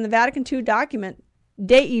interesting because in the Vatican II document,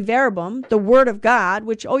 Dei Verbum, the Word of God,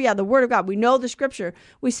 which, the Word of God, we know the Scripture.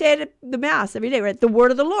 We say it at the Mass every day, right? The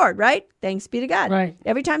Word of the Lord, right? Thanks be to God. Right.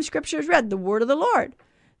 Every time Scripture is read, the Word of the Lord.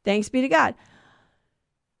 Thanks be to God.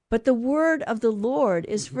 But the Word of the Lord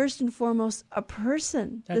is first and foremost a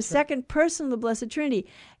person, the second person of the Blessed Trinity.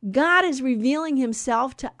 God is revealing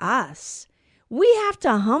himself to us. We have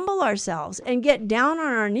to humble ourselves and get down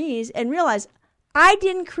on our knees and realize, I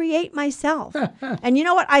didn't create myself. And you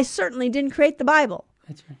know what? I certainly didn't create the Bible.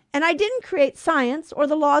 That's right. And I didn't create science or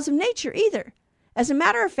the laws of nature either. As a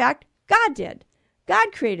matter of fact, God did.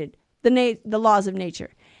 God created the laws of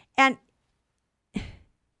nature. And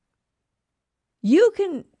you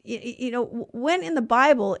can, when in the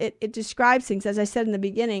Bible it describes things, as I said in the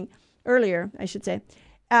beginning, earlier, I should say,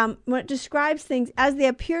 when it describes things as they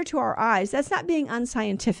appear to our eyes, that's not being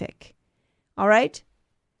unscientific. All right?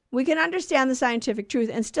 We can understand the scientific truth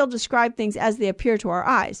and still describe things as they appear to our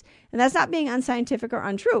eyes. And that's not being unscientific or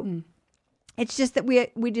untrue. It's just that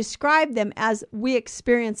we describe them as we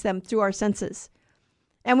experience them through our senses.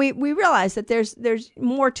 And we realize that there's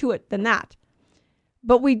more to it than that.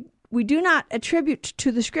 But we do not attribute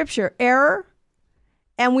to the scripture error,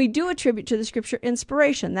 and we do attribute to the scripture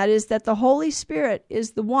inspiration. That is, that the Holy Spirit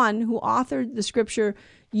is the one who authored the scripture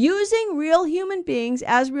using real human beings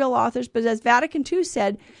as real authors, but as Vatican II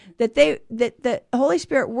said, that the Holy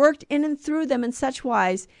Spirit worked in and through them in such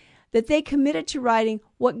wise that they committed to writing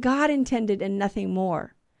what God intended and nothing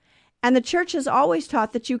more. And the church has always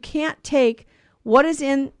taught that you can't take what is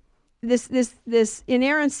in this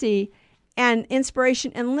inerrancy and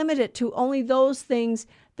inspiration and limit it to only those things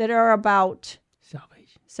that are about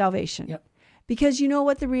salvation. Yep. Because you know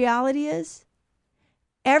what the reality is?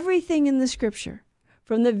 Everything in the scripture,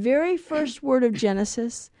 from the very first word of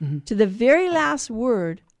Genesis to the very last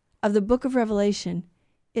word of the book of Revelation,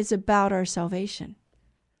 is about our salvation.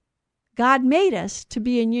 God made us to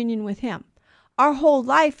be in union with him. Our whole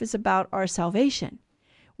life is about our salvation.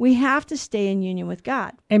 We have to stay in union with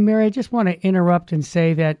God. And Mary, I just want to interrupt and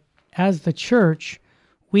say that as the church,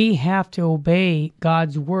 we have to obey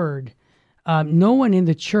God's word. No one in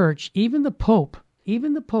the church, even the Pope,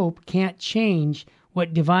 can't change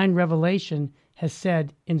what divine revelation has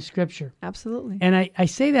said in Scripture. Absolutely. And I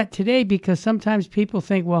say that today because sometimes people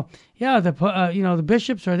think, well, yeah, the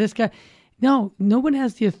bishops or this guy. No one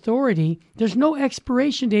has the authority. There's no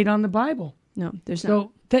expiration date on the Bible. No, there's not.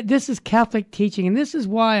 So this is Catholic teaching, and this is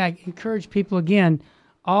why I encourage people again.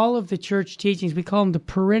 All of the church teachings, we call them the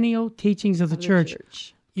perennial teachings of the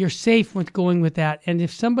church. You're safe with going with that. And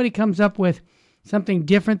if somebody comes up with something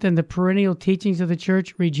different than the perennial teachings of the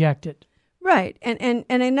church, reject it. Right. And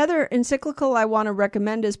another encyclical I want to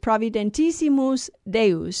recommend is Providentissimus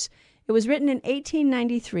Deus. It was written in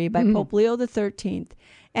 1893 by Pope Leo XIII,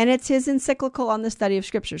 and it's his encyclical on the study of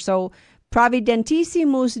Scripture. So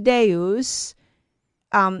Providentissimus Deus,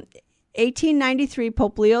 1893,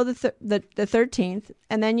 Pope Leo the 13th,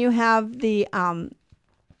 and then you have the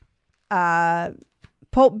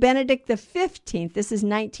Pope Benedict XV. This is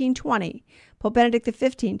 1920. Pope Benedict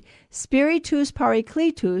XV, Spiritus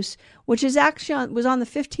Paracletus, which is actually was on the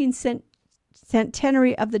 15th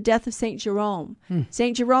centenary of the death of St. Jerome.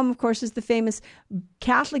 St. Jerome, of course, is the famous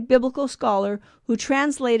Catholic biblical scholar who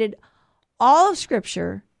translated all of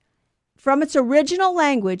Scripture from its original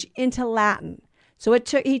language into Latin. So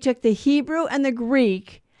he took the Hebrew and the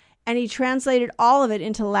Greek, and he translated all of it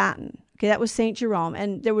into Latin. Okay, that was St. Jerome.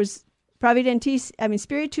 And there was Spiritus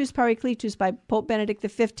Paracletus by Pope Benedict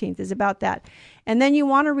XV is about that. And then you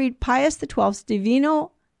want to read Pius XII's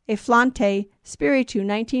Divino Efflante Spiritu,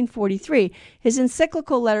 1943, his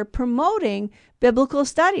encyclical letter promoting biblical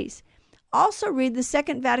studies. Also read the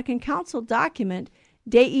Second Vatican Council document,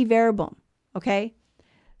 Dei Verbum, okay?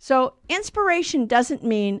 So inspiration doesn't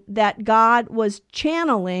mean that God was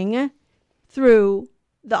channeling through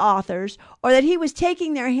the authors or that he was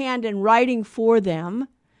taking their hand and writing for them.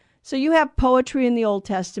 So you have poetry in the Old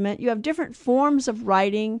Testament. You have different forms of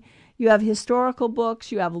writing. You have historical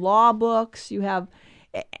books. You have law books. You have...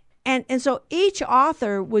 And so each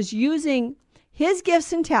author was using his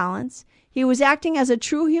gifts and talents. He was acting as a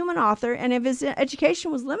true human author. And if his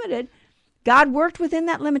education was limited, God worked within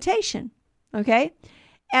that limitation. Okay?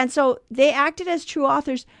 And so they acted as true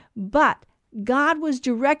authors, but God was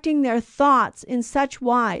directing their thoughts in such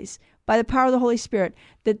wise by the power of the Holy Spirit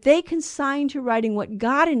that they consigned to writing what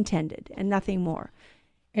God intended and nothing more.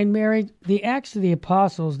 And Mary, the Acts of the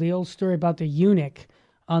Apostles, the old story about the eunuch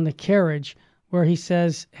on the carriage where he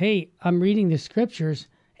says, hey, I'm reading the Scriptures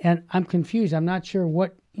and I'm confused. I'm not sure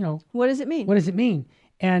what does it mean? What does it mean?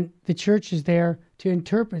 And the church is there to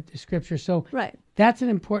interpret the Scripture. So that's an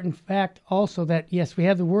important fact also that, yes, we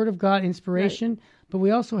have the Word of God, inspiration, but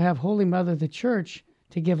we also have Holy Mother, the Church,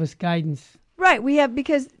 to give us guidance. Right, we have,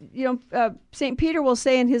 because, St. Peter will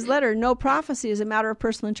say in his letter, no prophecy is a matter of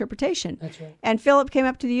personal interpretation. That's right. And Philip came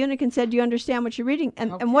up to the eunuch and said, do you understand what you're reading?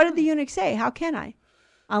 And what did the eunuch say? How can I?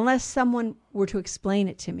 Unless someone were to explain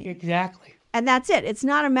it to me. Exactly. And that's it. It's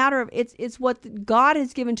not a matter of, it's what God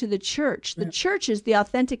has given to the church. The church is the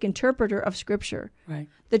authentic interpreter of Scripture. Right.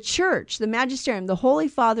 The church, the magisterium, the Holy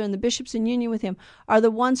Father and the bishops in union with him are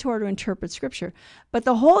the ones who are to interpret Scripture. But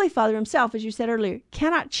the Holy Father himself, as you said earlier,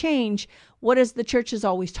 cannot change what is the church has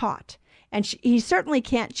always taught. And he certainly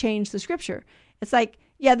can't change the Scripture. It's like,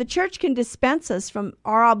 yeah, the church can dispense us from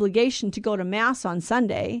our obligation to go to Mass on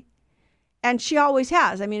Sunday. And she always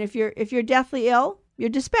has. I mean, if you're deathly ill, you're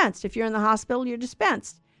dispensed. If you're in the hospital, you're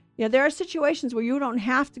dispensed. There are situations where you don't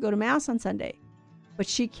have to go to Mass on Sunday. But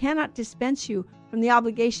she cannot dispense you from the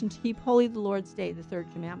obligation to keep holy the Lord's Day, the third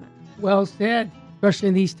commandment. Well said, especially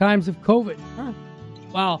in these times of COVID. Huh.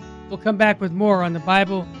 Wow. We'll come back with more on the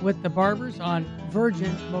Bible with the Barbers on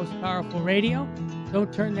Virgin Most Powerful Radio.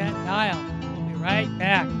 Don't turn that dial. We'll be right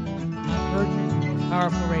back on Virgin Most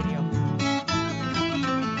Powerful Radio.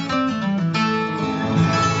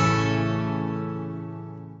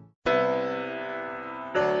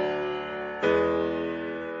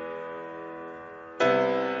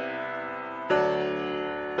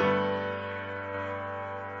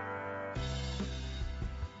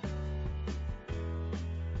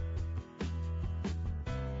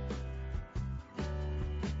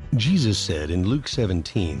 Jesus said in Luke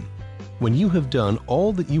 17, "When you have done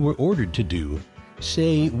all that you were ordered to do,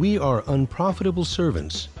 say, 'We are unprofitable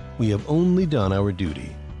servants. We have only done our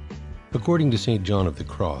duty.'" According to St. John of the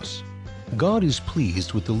Cross, God is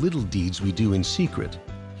pleased with the little deeds we do in secret.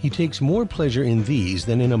 He takes more pleasure in these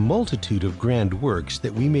than in a multitude of grand works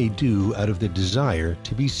that we may do out of the desire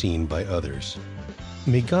to be seen by others.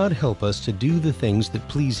 May God help us to do the things that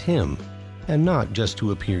please Him, and not just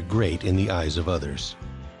to appear great in the eyes of others.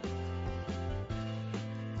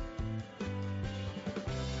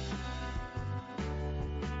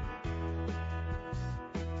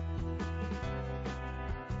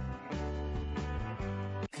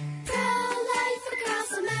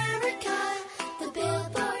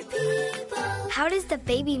 How does the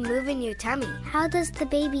baby move in your tummy? How does the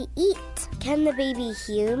baby eat? Can the baby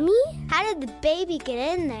hear me? How did the baby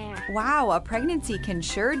get in there? Wow, a pregnancy can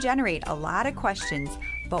sure generate a lot of questions.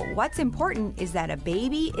 But what's important is that a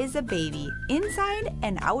baby is a baby, inside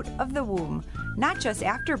and out of the womb. Not just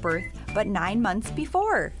after birth, but 9 months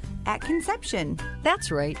before, at conception.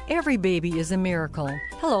 That's right. Every baby is a miracle.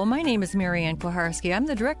 Hello, my name is Marianne Kuharski. I'm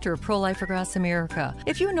the director of Pro-Life Across America.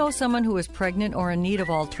 If you know someone who is pregnant or in need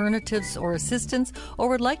of alternatives or assistance or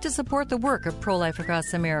would like to support the work of Pro-Life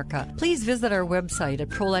Across America, please visit our website at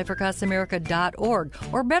prolifeacrossamerica.org,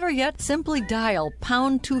 or better yet, simply dial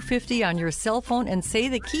pound 250 on your cell phone and say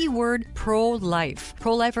the keyword pro-life.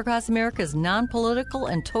 Pro-Life Across America is non-political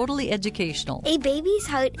and totally educational. A baby's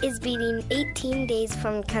heart is beating 18 days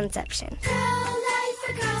from conception. Pro-Life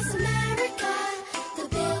Across America.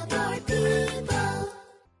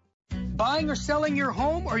 Buying or selling your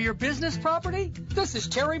home or your business property? This is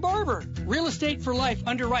Terry Barber. Real Estate for Life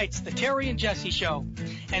underwrites the Terry and Jesse Show.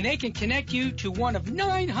 And they can connect you to one of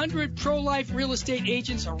 900 pro-life real estate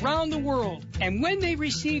agents around the world. And when they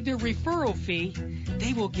receive their referral fee,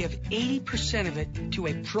 they will give 80% of it to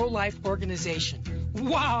a pro-life organization.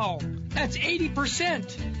 Wow! That's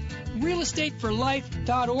 80%!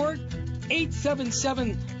 realestateforlife.org,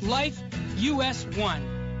 877-LIFE-US1.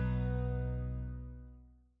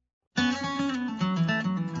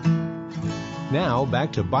 Now,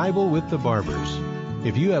 back to Bible with the Barbers.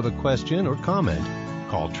 If you have a question or comment,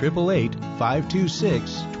 call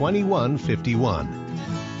 888-526-2151.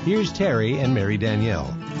 Here's Terry and Mary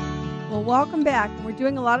Danielle. Well, welcome back. We're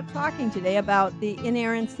doing a lot of talking today about the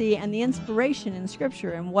inerrancy and the inspiration in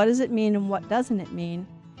Scripture and what does it mean and what doesn't it mean.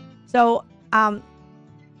 So,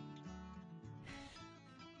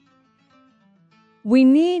 we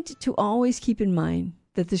need to always keep in mind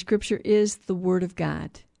that the Scripture is the Word of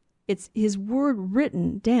God. It's His Word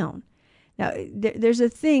written down. Now, there's a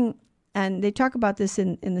thing, and they talk about this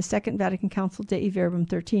in the Second Vatican Council, Dei Verbum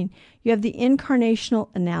 13. You have the incarnational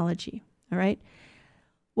analogy, all right?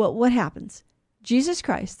 Well, what happens? Jesus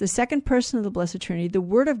Christ, the second person of the Blessed Trinity, the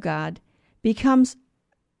Word of God, becomes,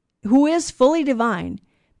 who is fully divine,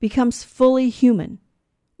 becomes fully human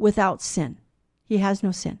without sin. He has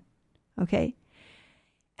no sin, okay?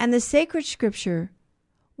 And the sacred Scripture,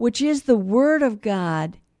 which is the Word of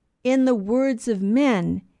God in the words of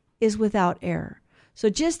men, is without error.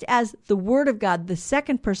 So just as the Word of God, the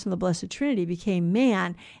second person of the Blessed Trinity, became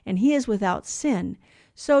man, and He is without sin,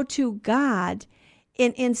 so too God,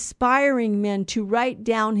 in inspiring men to write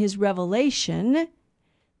down His revelation,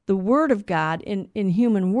 the Word of God in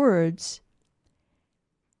human words,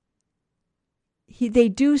 they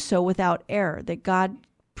do so without error, that God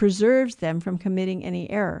preserves them from committing any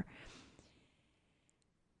error.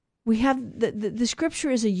 We have the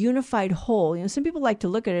Scripture is a unified whole. You know, some people like to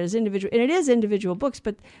look at it as individual, and it is individual books,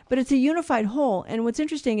 but it's a unified whole. And what's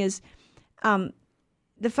interesting is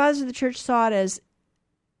the fathers of the church saw it as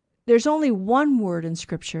there's only one word in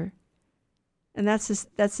Scripture, and that's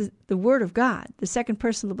the Word of God, the second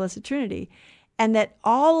person of the Blessed Trinity, and that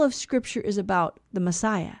all of Scripture is about the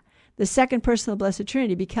Messiah, the second person of the Blessed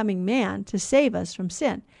Trinity, becoming man to save us from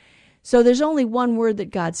sin. So there's only one word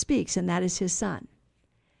that God speaks, and that is His Son.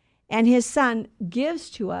 And His Son gives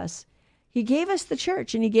to us, He gave us the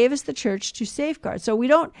church, and He gave us the church to safeguard. So we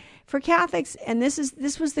don't, for Catholics, and this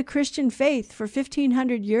was the Christian faith for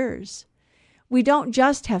 1,500 years, we don't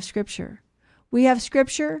just have Scripture. We have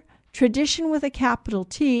Scripture, tradition with a capital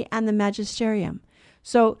T, and the magisterium.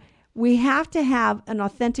 So we have to have an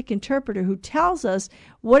authentic interpreter who tells us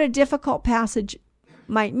what a difficult passage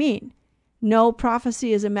might mean. No,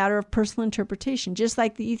 prophecy is a matter of personal interpretation. Just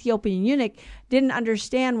like the Ethiopian eunuch didn't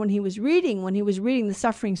understand when he was reading the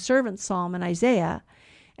suffering servant psalm in Isaiah,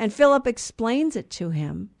 and Philip explains it to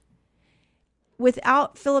him.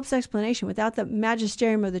 Without Philip's explanation, without the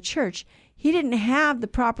magisterium of the church, he didn't have the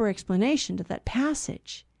proper explanation to that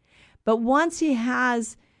passage. But once he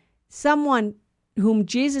has someone whom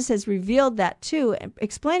Jesus has revealed that to,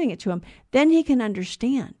 explaining it to him, then he can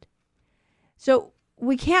understand. So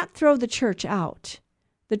we can't throw the church out.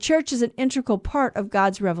 The church is an integral part of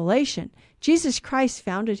God's revelation. Jesus Christ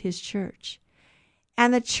founded His church.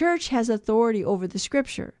 And the church has authority over the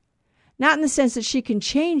Scripture. Not in the sense that she can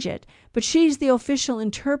change it, but she's the official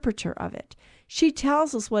interpreter of it. She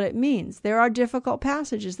tells us what it means. There are difficult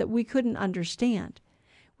passages that we couldn't understand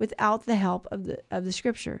without the help of the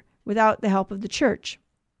Scripture, without the help of the church.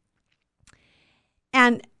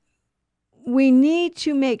 And we need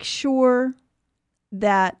to make sure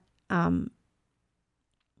that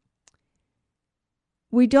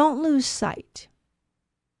we don't lose sight.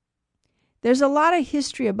 There's a lot of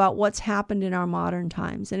history about what's happened in our modern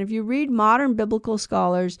times. And if you read modern biblical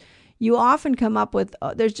scholars, you often come up with,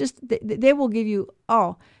 they will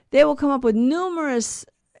come up with numerous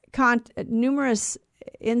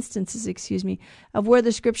instances, of where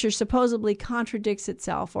the Scripture supposedly contradicts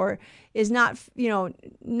itself or is not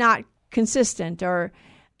consistent, or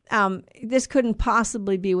this couldn't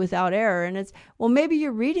possibly be without error. And it's, well, maybe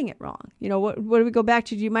you're reading it wrong. What do we go back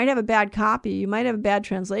to? You might have a bad copy, you might have a bad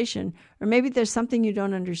translation, or maybe there's something you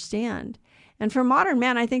don't understand. And for modern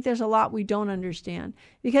man, I think there's a lot we don't understand.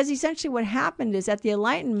 Because essentially what happened is at the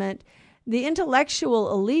Enlightenment, the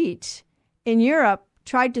intellectual elite in Europe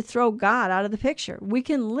tried to throw God out of the picture. We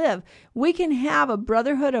can have a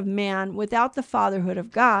brotherhood of man without the fatherhood of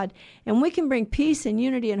God, and we can bring peace and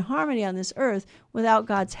unity and harmony on this earth without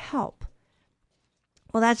God's help.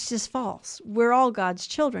 Well, that's just false. We're all God's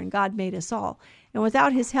children. God made us all. And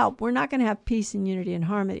without his help, we're not going to have peace and unity and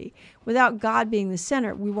harmony. Without God being the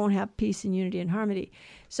center, we won't have peace and unity and harmony.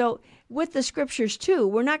 So with the scriptures too,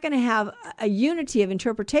 we're not going to have a unity of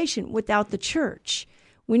interpretation without the church.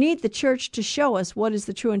 We need the church to show us what is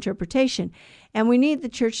the true interpretation. And we need the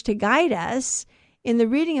church to guide us in the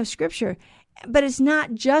reading of Scripture. But it's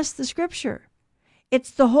not just the Scripture.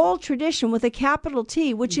 It's the whole tradition with a capital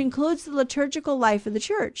T, which includes the liturgical life of the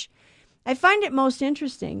church. I find it most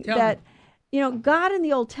interesting that, God in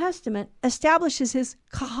the Old Testament establishes his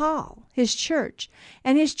kahal, his church.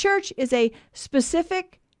 And his church is a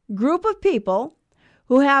specific group of people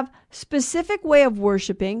who have specific way of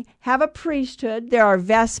worshiping, have a priesthood, there are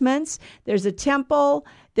vestments, there's a temple,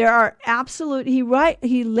 there are absolute,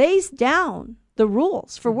 he lays down the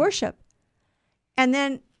rules for worship. And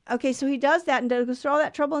then, so he does that and goes through all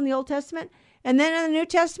that trouble in the Old Testament. And then in the New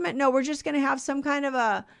Testament, no, we're just going to have some kind of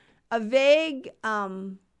a vague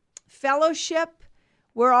fellowship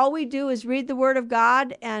where all we do is read the Word of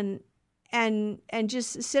God and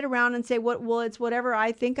just sit around and say, it's whatever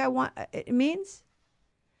I think I want it means.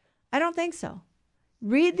 I don't think so.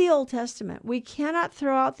 Read the Old Testament. We cannot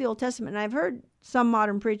throw out the Old Testament. And I've heard some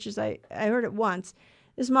modern preachers, I heard it once,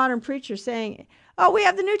 this modern preacher saying, we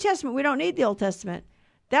have the New Testament. We don't need the Old Testament.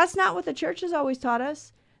 That's not what the church has always taught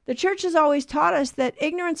us. The church has always taught us that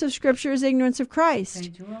ignorance of Scripture is ignorance of Christ.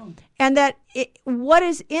 And that what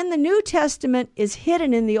is in the New Testament is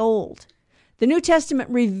hidden in the Old. The New Testament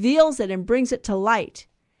reveals it and brings it to light.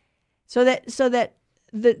 So that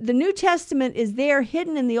the New Testament is there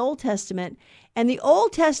hidden in the Old Testament, and the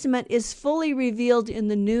Old Testament is fully revealed in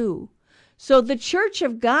the New. So the church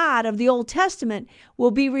of God of the Old Testament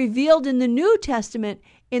will be revealed in the New Testament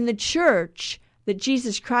in the church that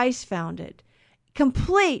Jesus Christ founded,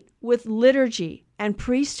 complete with liturgy and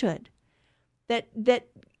priesthood. That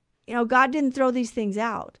God didn't throw these things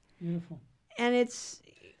out. Beautiful. And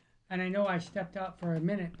I know I stepped out for a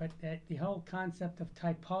minute, but the whole concept of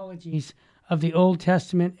typologies of the Old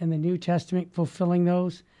Testament and the New Testament, fulfilling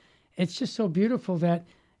those, it's just so beautiful that,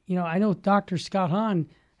 I know Dr. Scott Hahn,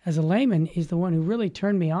 as a layman, is the one who really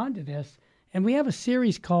turned me on to this. And we have a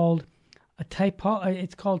series called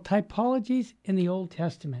it's called Typologies in the Old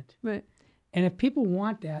Testament. Right. And if people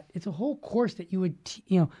want that, it's a whole course that you would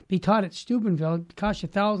be taught at Steubenville. It costs you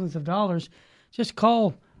thousands of dollars. Just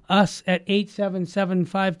call us at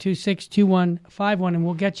 877-526-2151, and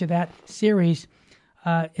we'll get you that series.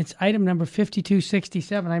 It's item number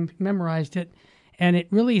 5267. I memorized it, and it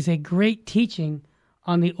really is a great teaching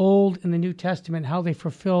on the Old and the New Testament, how they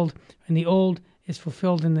fulfilled, and the Old is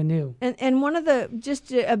fulfilled in the New. And one of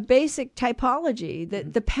just a basic typology,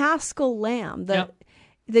 the Paschal Lamb.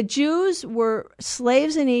 The Jews were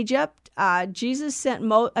slaves in Egypt. God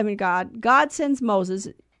sends Moses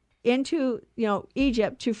into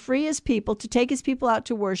Egypt to free his people, to take his people out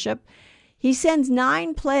to worship. He sends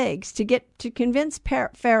 9 plagues to convince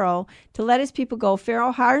Pharaoh to let his people go.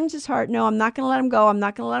 Pharaoh hardens his heart. No, I'm not going to let them go. I'm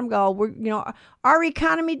not going to let them go. Our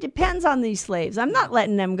economy depends on these slaves. I'm not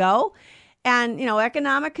letting them go. And,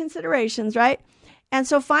 economic considerations, right? And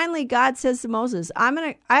so finally God says to Moses,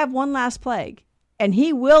 I have one last plague, and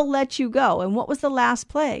he will let you go. And what was the last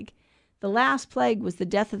plague? The last plague was the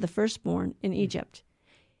death of the firstborn in Egypt.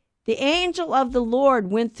 The angel of the Lord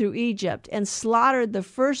went through Egypt and slaughtered the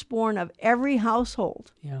firstborn of every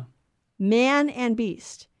household, man and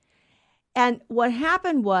beast. And what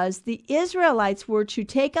happened was the Israelites were to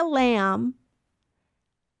take a lamb,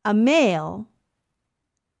 a male,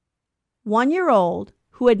 1-year-old,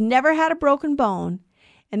 who had never had a broken bone,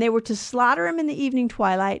 and they were to slaughter him in the evening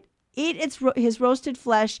twilight, eat his roasted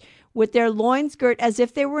flesh with their loins girt as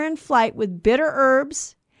if they were in flight with bitter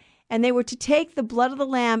herbs, and they were to take the blood of the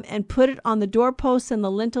lamb and put it on the doorposts and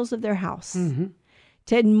the lintels of their house,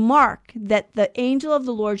 to mark that the angel of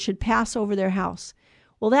the Lord should pass over their house.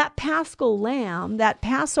 Well, that Paschal Lamb, that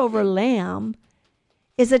Passover lamb,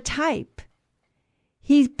 is a type.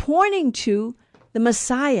 He's pointing to the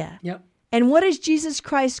Messiah. Yep. And what is Jesus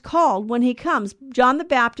Christ called when he comes? John the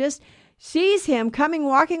Baptist sees him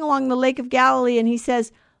walking along the Lake of Galilee, and he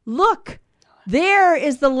says, "Look, there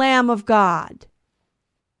is the Lamb of God."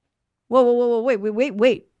 Whoa,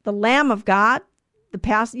 wait. The Lamb of God? The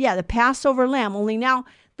Passover lamb. Only now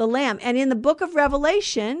the lamb. And in the book of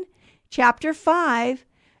Revelation, chapter 5,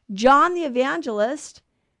 John the evangelist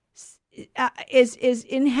is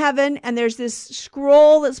in heaven, and there's this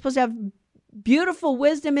scroll that's supposed to have beautiful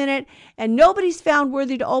wisdom in it, and nobody's found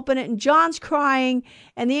worthy to open it, and John's crying,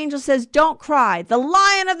 and the angel says, "Don't cry. The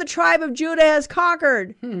Lion of the tribe of Judah has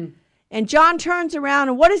conquered." And John turns around,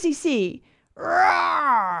 and what does he see?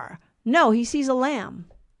 Roar! No, he sees a lamb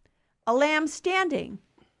standing.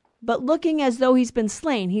 but looking as though he's been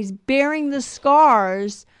slain. He's bearing the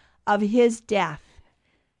scars of his death,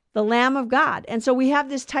 the Lamb of God. And so we have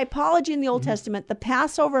this typology in the Old Testament, the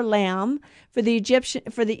Passover lamb for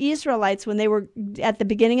the Israelites when they were at the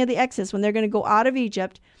beginning of the Exodus, when they're going to go out of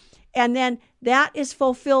Egypt. And then that is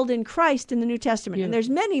fulfilled in Christ in the New Testament. Yeah. And there's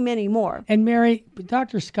many, many more. And Mary,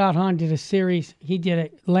 Dr. Scott Hahn did a series. He did a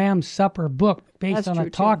Lamb's Supper book based on a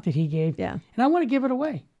talk that he gave. Yeah. And I want to give it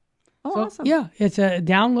away. Oh, so, awesome. Yeah, it's a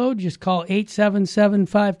download. Just call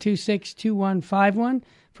 877-526-2151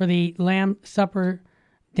 for the Lamb Supper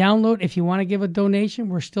download. If you want to give a donation,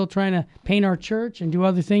 we're still trying to paint our church and do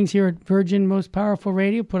other things here at Virgin Most Powerful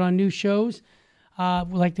Radio, put on new shows.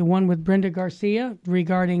 Like the one with Brenda Garcia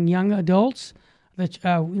regarding young adults,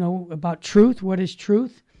 about truth. What is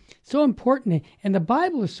truth? So important. And the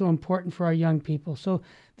Bible is so important for our young people. So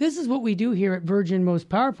this is what we do here at Virgin Most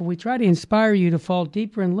Powerful. We try to inspire you to fall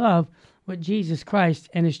deeper in love with Jesus Christ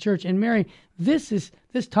and his church. And Mary, this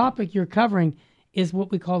topic you're covering is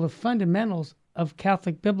what we call the fundamentals of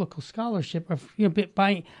Catholic biblical scholarship of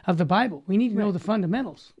the Bible. We need to know the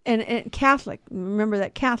fundamentals. And Catholic, remember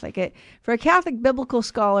that Catholic. For a Catholic biblical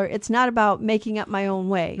scholar, it's not about making up my own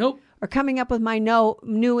way. Nope. Or coming up with my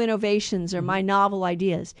new innovations or my novel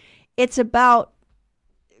ideas. It's about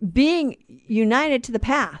being united to the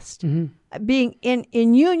past, being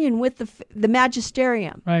in union with the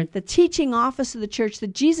magisterium, the teaching office of the church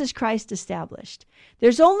that Jesus Christ established.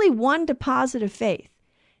 There's only one deposit of faith.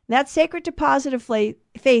 That sacred deposit of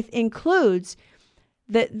faith includes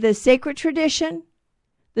the sacred tradition,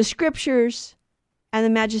 the scriptures, and the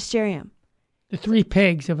magisterium. The three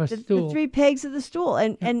pegs of a stool. The three pegs of the stool.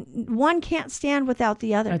 And one can't stand without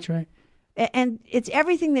the other. That's right. And it's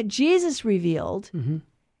everything that Jesus revealed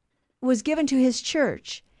was given to his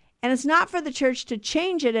church. And it's not for the church to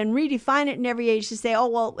change it and redefine it in every age to say, oh,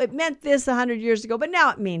 well, it meant this 100 years ago, but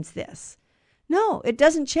now it means this. No, it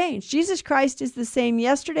doesn't change. Jesus Christ is the same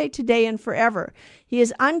yesterday, today, and forever. He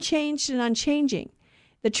is unchanged and unchanging.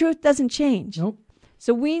 The truth doesn't change. Nope.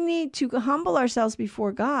 So we need to humble ourselves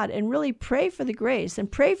before God and really pray for the grace and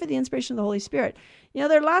pray for the inspiration of the Holy Spirit. There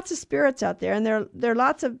are lots of spirits out there, and there are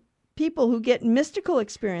lots of people who get mystical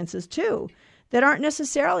experiences too that aren't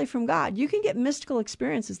necessarily from God. You can get mystical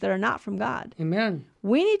experiences that are not from God. Amen.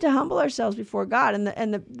 We need to humble ourselves before God,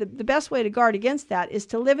 and the best way to guard against that is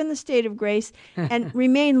to live in the state of grace and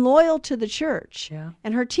remain loyal to the church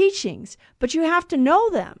and her teachings. But you have to know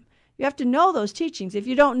them. You have to know those teachings. If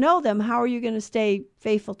you don't know them, how are you going to stay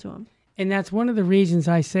faithful to them? And that's one of the reasons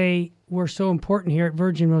I say we're so important here at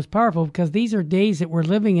Virgin Most Powerful, because these are days that we're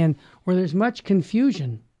living in where there's much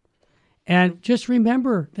confusion. And just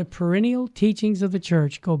remember the perennial teachings of the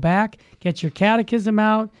church. Go back, get your catechism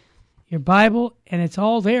out, your Bible, and it's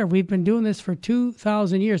all there. We've been doing this for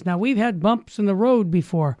 2,000 years. Now, we've had bumps in the road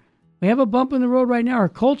before. We have a bump in the road right now. Our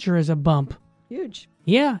culture is a bump. Huge.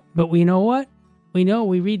 Yeah, but we know what? We know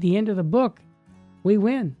we read the end of the book, we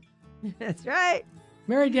win. That's right.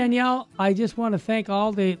 Mary Danielle, I just want to thank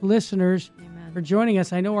all the listeners for joining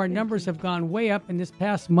us. I know our numbers have gone way up in this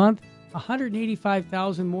past month.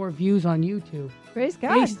 185,000 more views on YouTube. Praise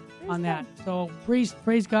God. Based on that. So praise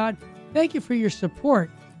God. Thank you for your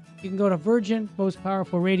support. You can go to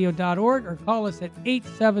virginmostpowerfulradio.org or call us at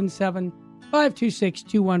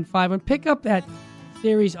 877-526-2151 and pick up that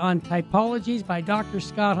series on typologies by Dr.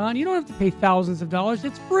 Scott Hahn. You don't have to pay thousands of dollars.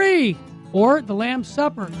 It's free. Or the Lamb's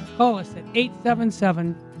Supper. Call us at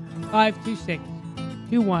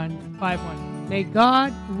 877-526-2151. May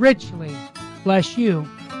God richly bless you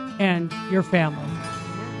and your family.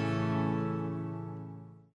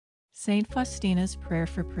 St. Faustina's Prayer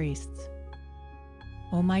for Priests.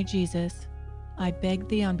 O my Jesus, I beg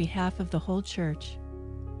thee on behalf of the whole Church,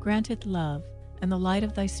 grant it love and the light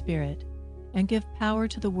of thy Spirit, and give power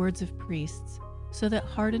to the words of priests, so that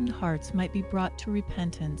hardened hearts might be brought to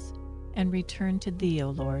repentance and return to thee, O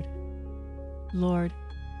Lord. Lord,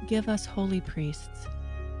 give us holy priests.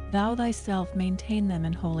 Thou thyself maintain them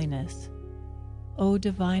in holiness. O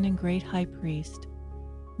divine and great High Priest,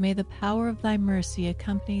 may the power of thy mercy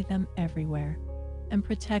accompany them everywhere, and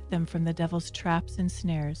protect them from the devil's traps and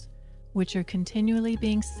snares, which are continually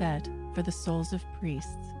being set for the souls of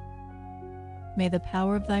priests. May the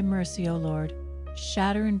power of thy mercy, O Lord,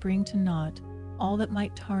 shatter and bring to naught all that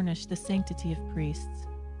might tarnish the sanctity of priests.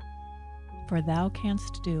 For thou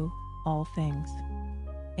canst do all things.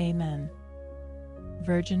 Amen.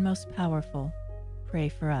 Virgin most powerful, pray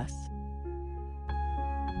for us.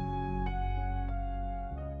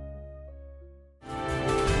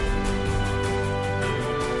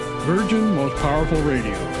 Virgin Most Powerful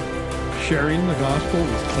Radio, sharing the gospel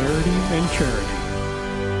with clarity and charity.